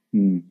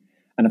 And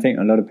I think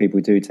a lot of people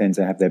do tend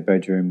to have their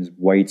bedrooms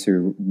way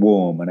too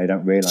warm, and they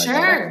don't realize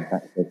that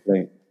impacts their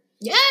sleep.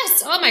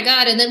 Yes. Oh my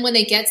God. And then when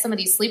they get some of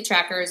these sleep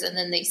trackers and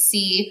then they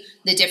see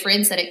the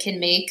difference that it can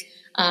make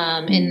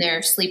in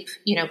their sleep,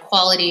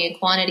 quality and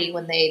quantity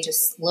when they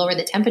just lower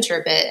the temperature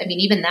a bit. I mean,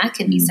 even that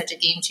can be such a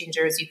game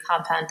changer as you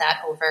compound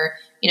that over,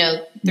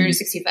 30 to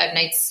 65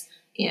 nights,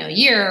 a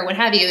year or what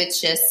have you.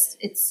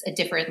 It's a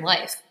different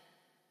life.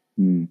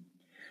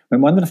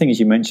 And one of the things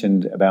you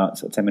mentioned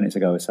about 10 minutes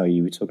ago or so,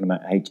 you were talking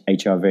about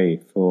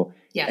HRV. For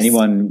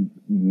anyone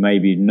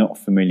maybe not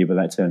familiar with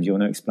that term, do you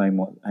want to explain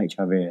what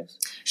HRV is?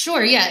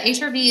 Sure, yeah.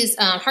 HRV is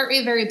heart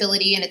rate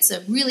variability, and it's a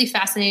really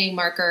fascinating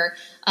marker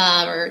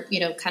or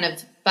kind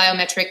of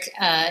biometric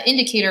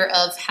indicator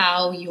of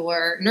how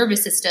your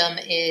nervous system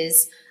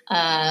is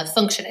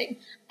functioning.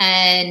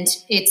 And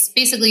it's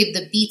basically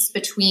the beats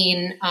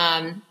between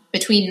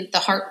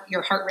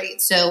your heart rate.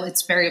 So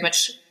it's very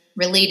much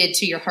related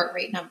to your heart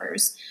rate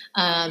numbers.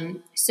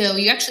 So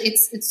you actually,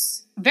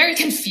 it's a very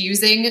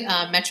confusing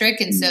metric.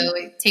 And so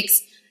it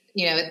takes,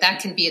 that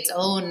can be its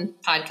own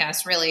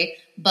podcast really.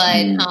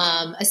 But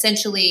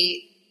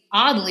essentially,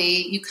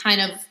 oddly, you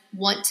kind of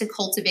want to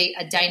cultivate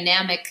a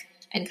dynamic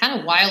and kind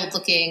of wild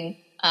looking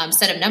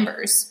set of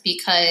numbers,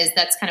 because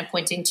that's kind of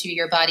pointing to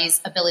your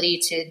body's ability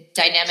to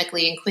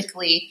dynamically and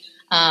quickly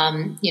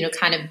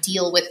kind of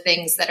deal with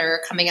things that are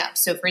coming up.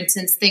 So for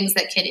instance, things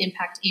that can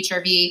impact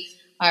HRV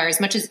are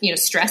as much as,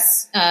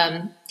 stress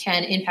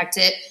can impact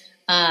it,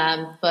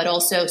 but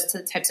also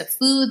the types of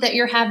food that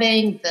you're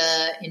having,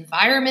 the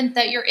environment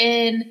that you're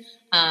in,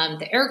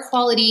 the air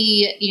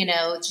quality,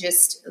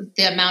 just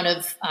the amount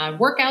of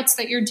workouts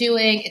that you're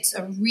doing. It's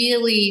a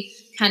really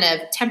kind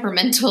of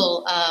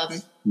temperamental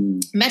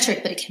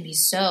metric, but it can be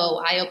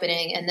so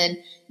eye-opening. And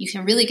then you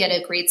can really get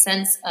a great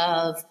sense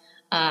of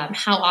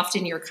how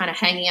often you're kind of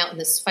hanging out in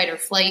this fight or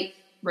flight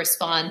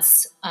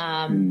response.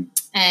 And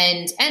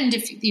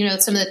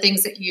if, some of the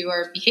things that you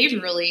are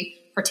behaviorally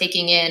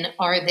partaking in,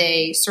 are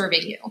they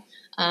serving you?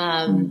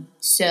 And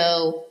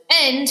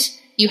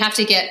you have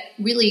to get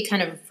really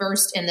kind of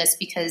versed in this,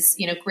 because,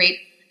 great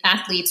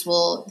athletes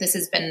this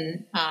has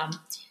been,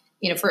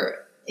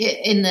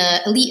 in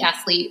the elite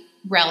athlete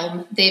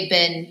realm, they've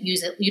been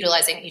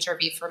utilizing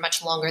HRV for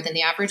much longer than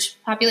the average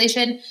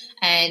population.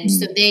 And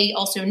so they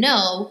also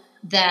know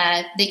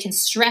that they can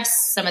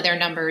stress some of their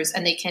numbers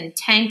and they can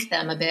tank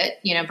them a bit,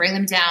 bring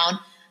them down,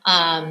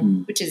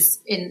 which is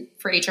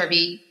for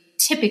HRV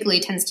typically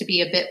tends to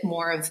be a bit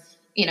more of,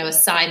 a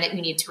sign that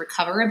you need to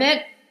recover a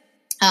bit.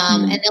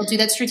 And they'll do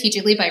that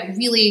strategically by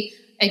really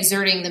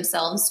exerting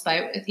themselves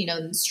by,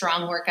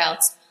 strong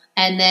workouts.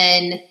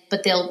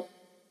 But they'll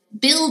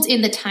build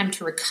in the time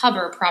to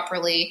recover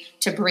properly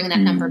to bring that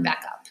number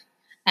back up.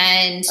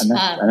 And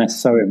that's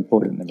so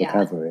important, the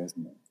recovery,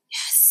 isn't it?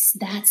 Yes,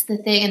 that's the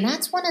thing. And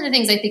that's one of the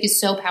things I think is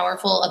so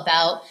powerful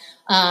about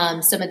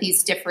some of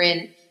these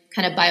different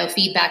kind of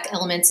biofeedback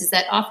elements, is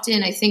that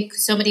often I think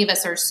so many of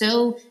us are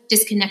so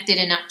disconnected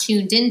and not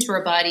tuned into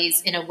our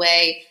bodies in a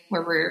way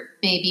where we're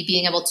maybe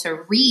being able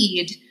to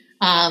read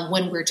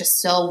when we're just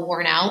so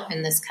worn out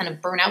in this kind of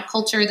burnout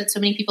culture that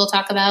so many people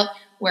talk about.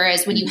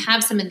 Whereas when you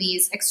have some of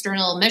these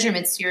external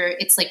measurements,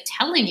 it's like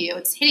telling you,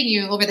 it's hitting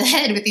you over the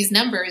head with these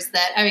numbers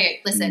that,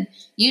 listen,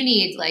 you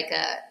need like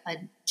a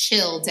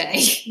chill day.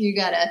 You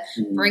got to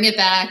bring it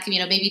back,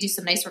 maybe do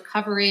some nice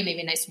recovery,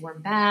 maybe a nice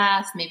warm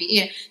bath,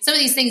 maybe, some of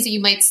these things that you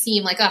might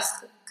seem like, oh,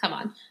 come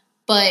on.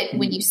 But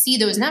when you see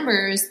those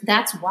numbers,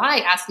 that's why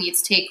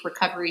athletes take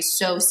recovery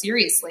so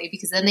seriously,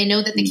 because then they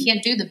know that they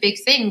can't do the big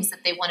things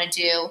that they want to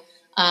do,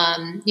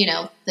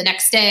 the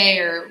next day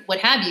or what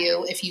have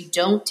you, if you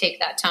don't take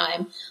that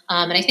time.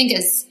 And I think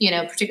as,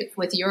 particularly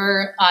with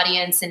your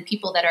audience and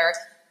people that are,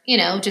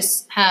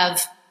 just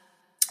have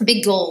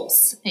big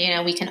goals,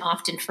 we can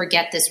often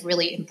forget this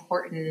really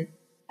important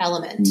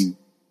element.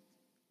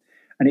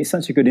 And it's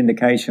such a good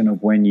indication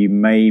of when you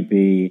may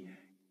be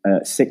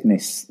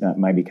sickness that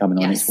may be coming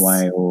on its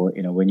way, or,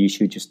 when you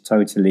should just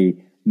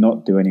totally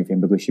not do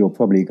anything, because you're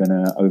probably going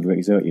to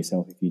overexert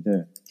yourself if you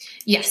do.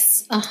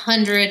 Yes,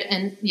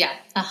 100%.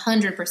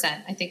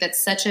 I think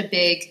that's such a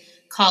big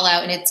call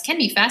out, and it can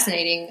be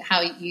fascinating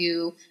how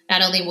you,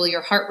 not only will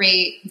your heart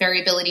rate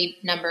variability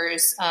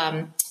numbers,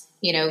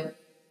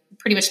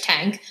 pretty much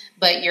tank,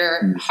 but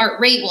your heart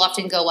rate will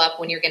often go up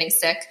when you're getting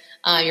sick.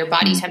 Your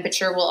body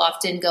temperature will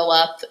often go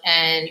up,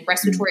 and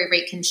respiratory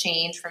rate can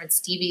change can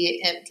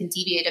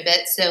deviate a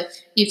bit. So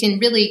you can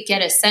really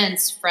get a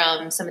sense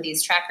from some of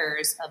these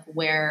trackers of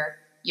where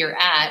you're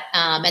at,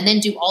 and then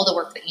do all the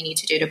work that you need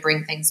to do to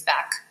bring things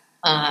back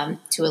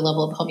to a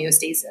level of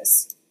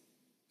homeostasis.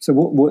 So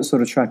what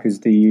sort of trackers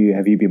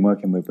have you been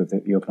working with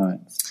your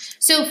clients?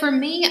 So for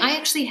me, I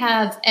actually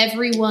have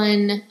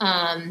everyone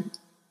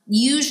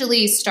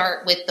usually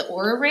start with the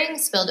Oura Ring,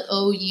 spelled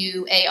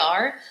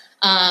OUAR.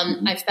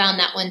 I found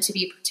that one to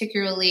be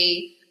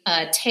particularly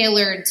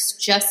tailored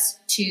just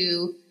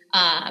to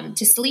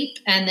sleep.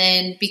 And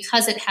then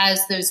because it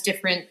has those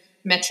different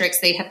metrics,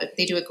 they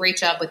do a great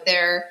job with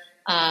their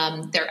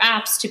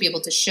apps to be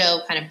able to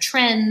show kind of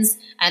trends.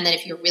 And then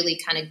if you're really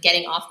kind of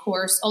getting off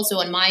course, also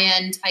on my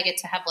end, I get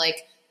to have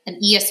like an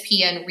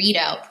ESPN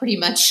readout pretty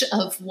much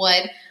of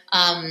what,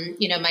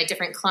 my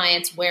different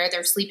clients, where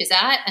their sleep is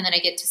at. And then I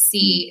get to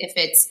see if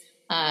it's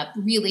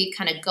really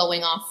kind of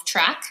going off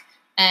track.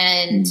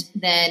 And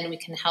then we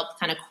can help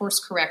kind of course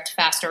correct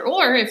faster.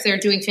 Or if they're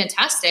doing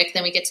fantastic,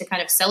 then we get to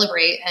kind of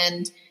celebrate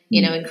and,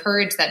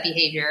 encourage that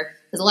behavior.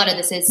 Because a lot of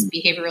this is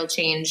behavioral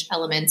change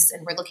elements,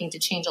 and we're looking to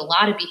change a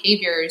lot of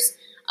behaviors,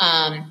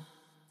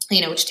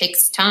 which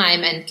takes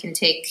time and can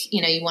take,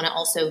 you want to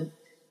also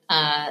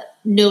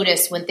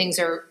notice when things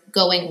are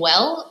going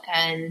well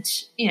and,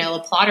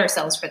 applaud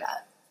ourselves for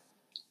that.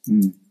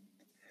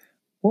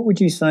 What would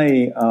you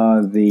say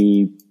are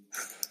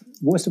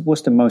what's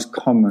the most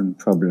common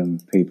problem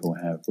people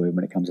have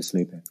when it comes to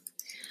sleeping?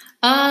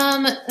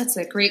 That's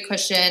a great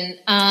question.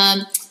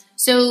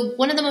 So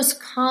one of the most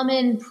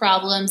common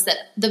problems that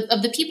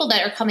of the people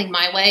that are coming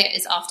my way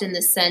is often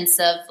the sense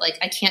of like,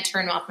 I can't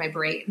turn off my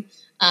brain.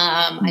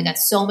 I got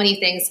so many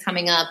things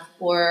coming up,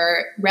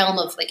 or realm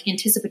of like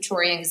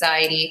anticipatory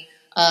anxiety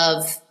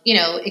of,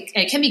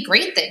 it can be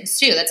great things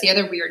too. That's the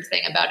other weird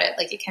thing about it.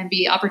 Like it can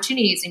be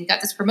opportunities, and you got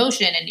this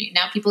promotion and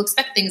now people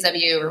expect things of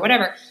you or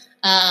whatever.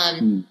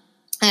 And,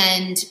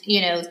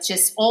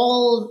 just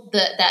all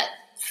that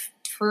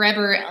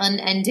forever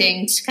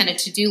unending kind of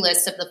to-do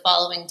list of the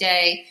following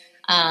day,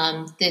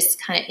 this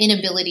kind of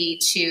inability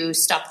to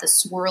stop the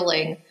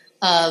swirling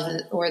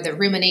or the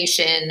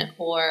rumination,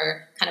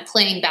 or kind of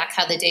playing back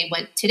how the day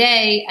went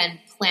today and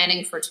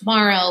planning for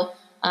tomorrow,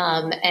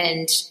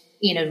 and,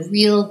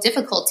 real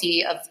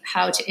difficulty of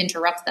how to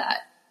interrupt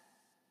that.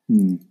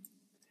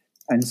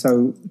 And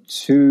so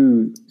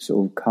to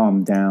sort of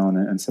calm down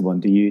and so on,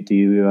 do you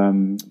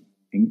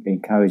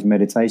encourage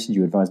meditation? Do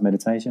you advise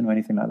meditation or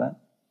anything like that?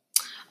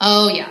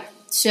 Oh, yeah.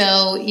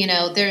 So,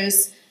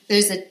 there's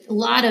a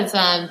lot of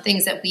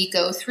things that we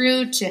go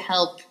through to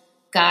help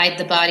guide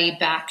the body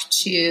back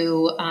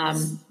to,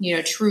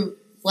 true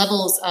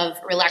levels of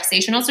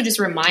relaxation. Also just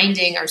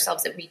reminding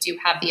ourselves that we do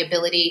have the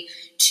ability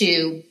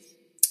to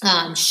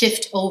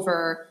shift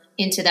over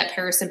into that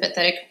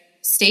parasympathetic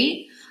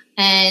state.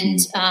 And,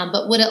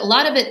 but what a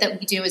lot of it that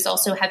we do is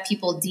also have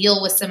people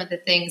deal with some of the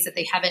things that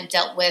they haven't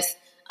dealt with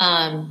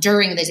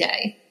during the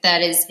day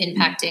that is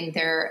impacting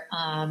their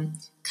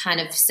kind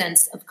of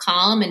sense of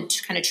calm, and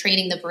kind of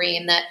training the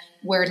brain that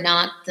we're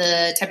not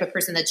the type of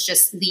person that's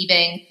just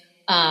leaving,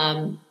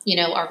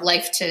 our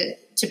life to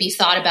be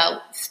thought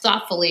about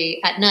thoughtfully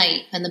at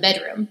night in the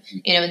bedroom.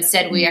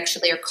 Instead we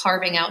actually are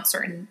carving out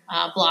certain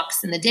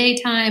blocks in the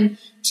daytime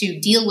to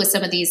deal with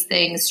some of these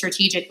things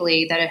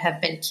strategically that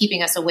have been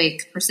keeping us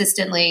awake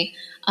persistently.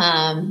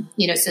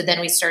 So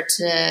then we start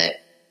to,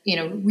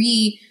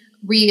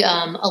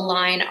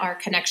 align our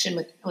connection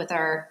with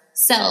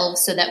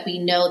ourselves, so that we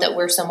know that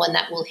we're someone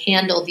that will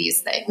handle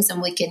these things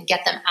and we can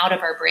get them out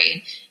of our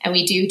brain. And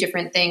we do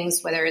different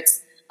things, whether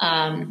it's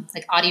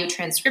like audio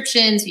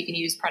transcriptions. You can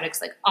use products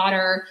like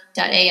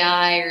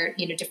Otter.ai, or,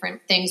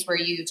 different things where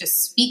you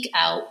just speak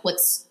out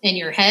what's in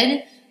your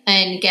head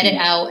and get it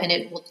out, and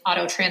it will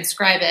auto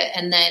transcribe it.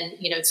 And then,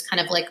 it's kind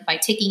of like by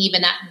taking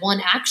even that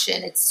one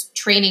action, it's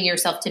training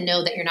yourself to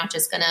know that you're not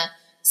just going to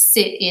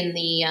sit in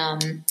the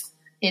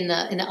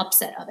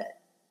upset of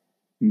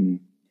it.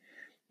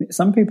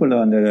 Some people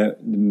are under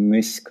the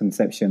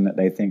misconception that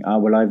they think,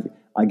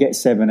 I get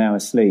 7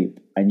 hours sleep,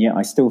 and yet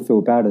I still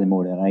feel bad in the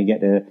morning.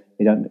 And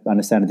they don't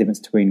understand the difference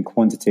between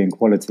quantity and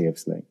quality of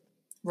sleep.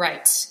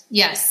 Right.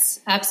 Yes,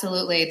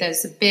 absolutely.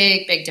 There's a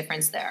big, big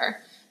difference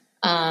there.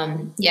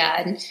 And,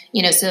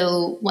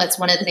 so what's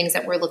one of the things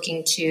that we're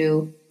looking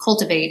to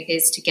cultivate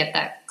is to get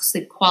that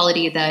sleep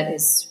quality that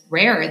is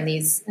rare in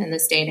this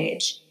day and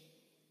age.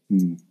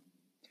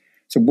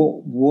 So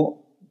what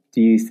do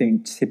you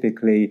think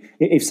typically,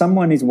 if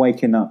someone is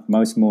waking up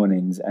most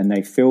mornings and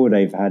they feel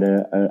they've had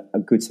a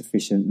good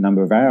sufficient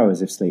number of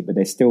hours of sleep, but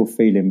they're still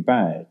feeling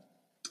bad,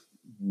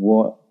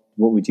 what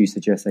would you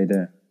suggest they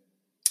do?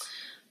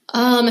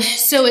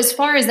 So as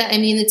far as that,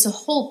 it's a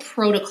whole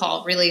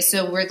protocol, really.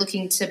 So we're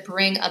looking to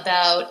bring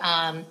about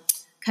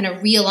kind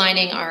of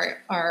realigning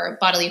our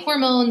bodily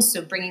hormones.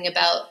 So bringing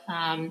about,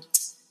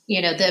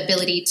 the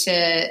ability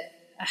to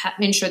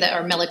ensure that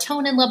our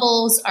melatonin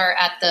levels are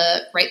at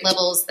the right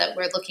levels that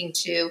we're looking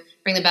to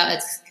bring about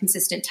at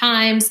consistent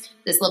times.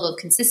 This level of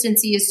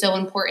consistency is so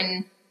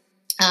important.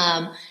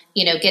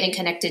 Getting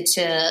connected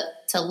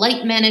to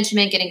light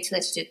management, getting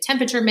connected to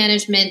temperature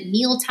management,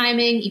 meal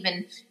timing,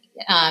 even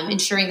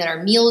ensuring that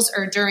our meals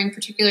are during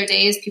particular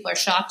days. People are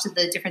shocked at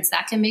the difference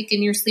that can make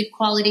in your sleep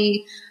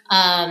quality.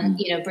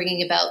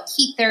 Bringing about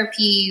heat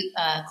therapy,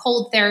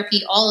 cold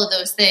therapy, all of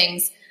those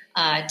things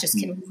just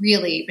can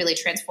really, really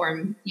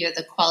transform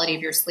the quality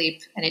of your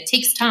sleep. And it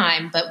takes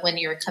time, but when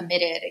you're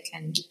committed, it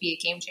can be a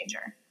game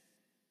changer.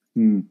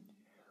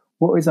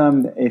 What is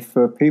if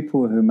for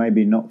people who may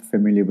be not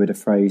familiar with the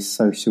phrase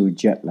social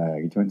jet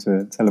lag, do you want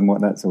to tell them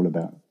what that's all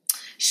about?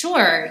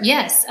 Sure.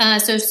 Yes.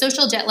 So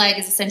social jet lag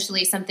is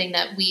essentially something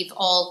that we've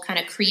all kind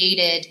of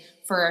created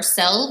for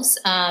ourselves,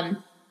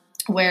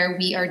 where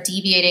we are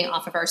deviating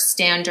off of our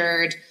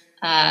standard,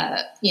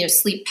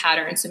 sleep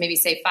pattern. So maybe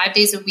say 5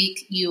 days a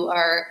week, you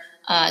are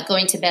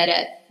going to bed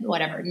at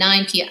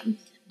 9 p.m.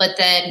 But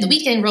then the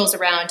weekend rolls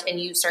around and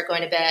you start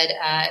going to bed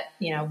at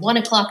 1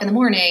 o'clock in the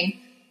morning.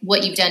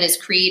 What you've done is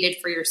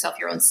created for yourself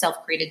your own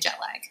self-created jet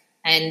lag.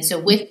 And so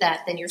with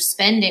that, then you're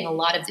spending a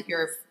lot of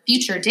your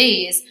future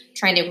days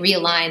trying to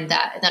realign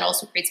that. And that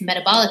also creates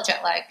metabolic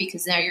jet lag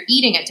because now you're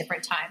eating at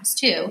different times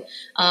too.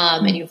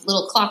 And you have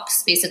little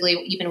clocks basically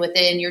even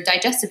within your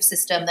digestive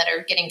system that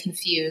are getting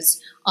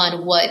confused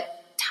on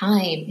what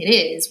time it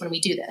is when we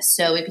do this.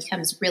 So it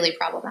becomes really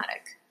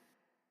problematic.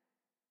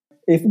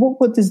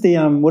 What does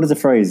the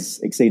phrase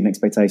exceeding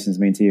expectations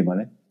mean to you,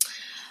 Molly?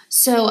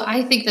 So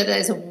I think that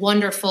is a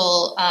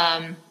wonderful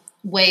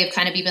way of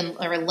kind of even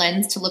a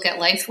lens to look at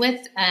life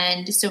with.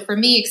 And so for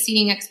me,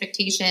 exceeding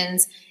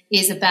expectations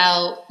is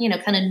about,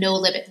 kind of no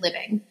limit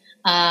living,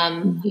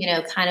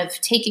 kind of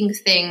taking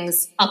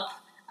things up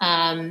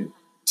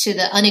to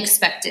the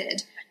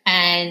unexpected.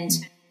 And,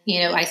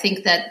 I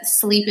think that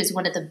sleep is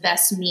one of the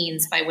best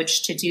means by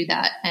which to do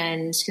that.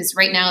 And because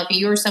right now, if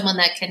you're someone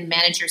that can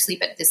manage your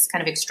sleep at this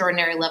kind of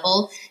extraordinary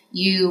level,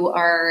 you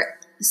are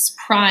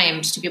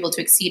primed to be able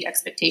to exceed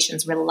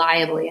expectations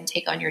reliably and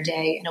take on your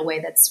day in a way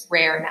that's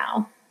rare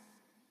now.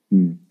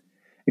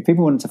 If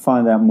people wanted to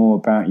find out more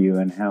about you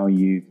and how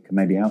you can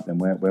maybe help them,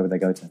 where would they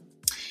go to?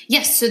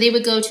 Yes, so they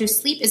would go to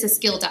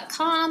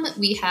sleepisaskill.com.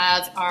 We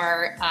have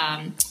our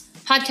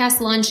podcast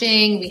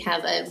launching. We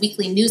have a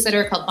weekly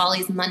newsletter called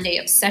Bali's Monday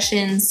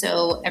Obsession.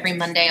 So every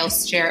Monday I'll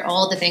share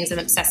all the things I'm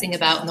obsessing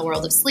about in the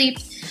world of sleep,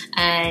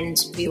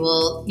 and we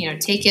will,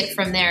 take it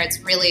from there. It's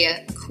really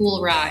a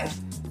cool ride.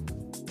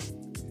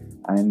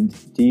 And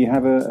do you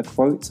have a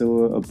quote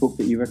or a book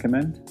that you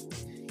recommend?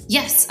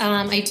 Yes,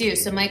 I do.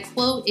 So my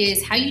quote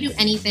is, how you do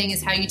anything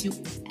is how you do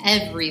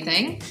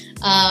everything.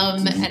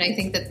 And I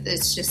think that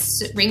this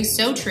just rings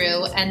so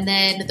true. And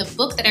then the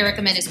book that I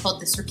recommend is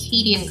called The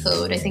Circadian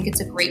Code. I think it's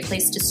a great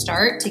place to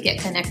start to get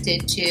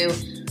connected to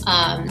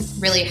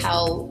really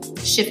how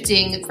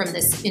shifting from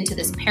this into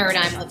this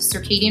paradigm of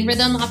circadian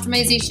rhythm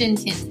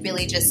optimization can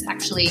really just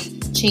actually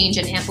change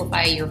and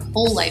amplify your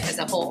whole life as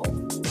a whole.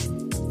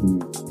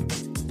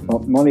 Well,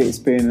 Molly, it's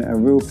been a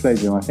real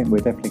pleasure. I think we're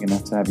definitely going to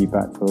have to have you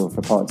back for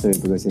part 2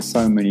 because there's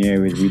so many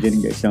areas we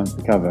didn't get a chance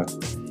to cover.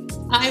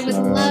 I would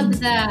love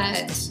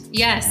that.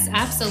 Yes,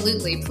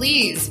 absolutely.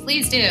 Please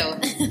do.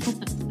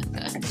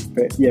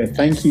 But yeah,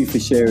 thank you for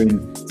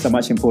sharing so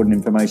much important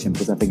information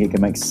because I think it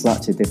can make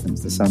such a difference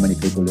to so many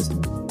people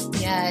listening.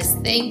 Yes,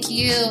 thank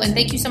you. And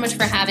thank you so much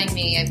for having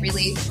me. I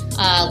really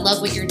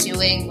love what you're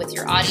doing with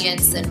your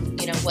audience and,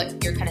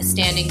 what you're kind of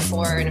standing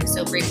for. And I'm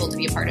so grateful to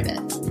be a part of it.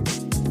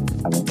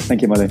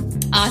 Thank you, Molly.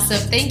 Awesome.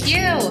 Thank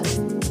you.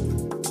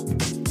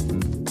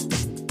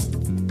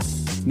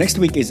 Next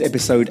week is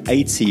episode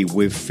 80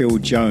 with Phil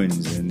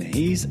Jones, and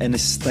he's an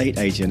estate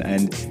agent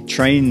and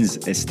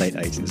trains estate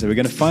agents. So we're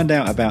going to find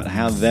out about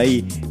how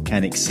they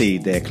can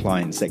exceed their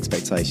clients'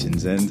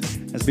 expectations. And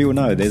as we all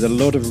know, there's a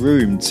lot of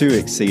room to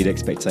exceed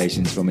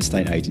expectations from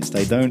estate agents.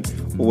 They don't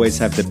always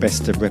have the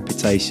best of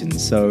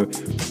reputations. So we're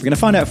going to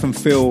find out from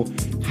Phil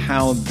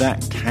how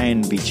that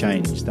can be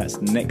changed.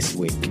 That's next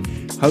week.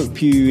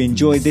 Hope you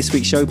enjoyed this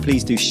week's show.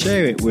 Please do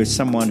share it with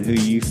someone who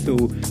you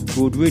feel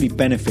would really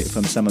benefit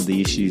from some of the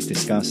issues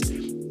discussed.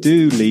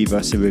 Do leave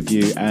us a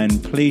review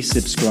and please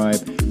subscribe,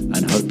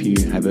 and hope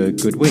you have a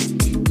good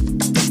week.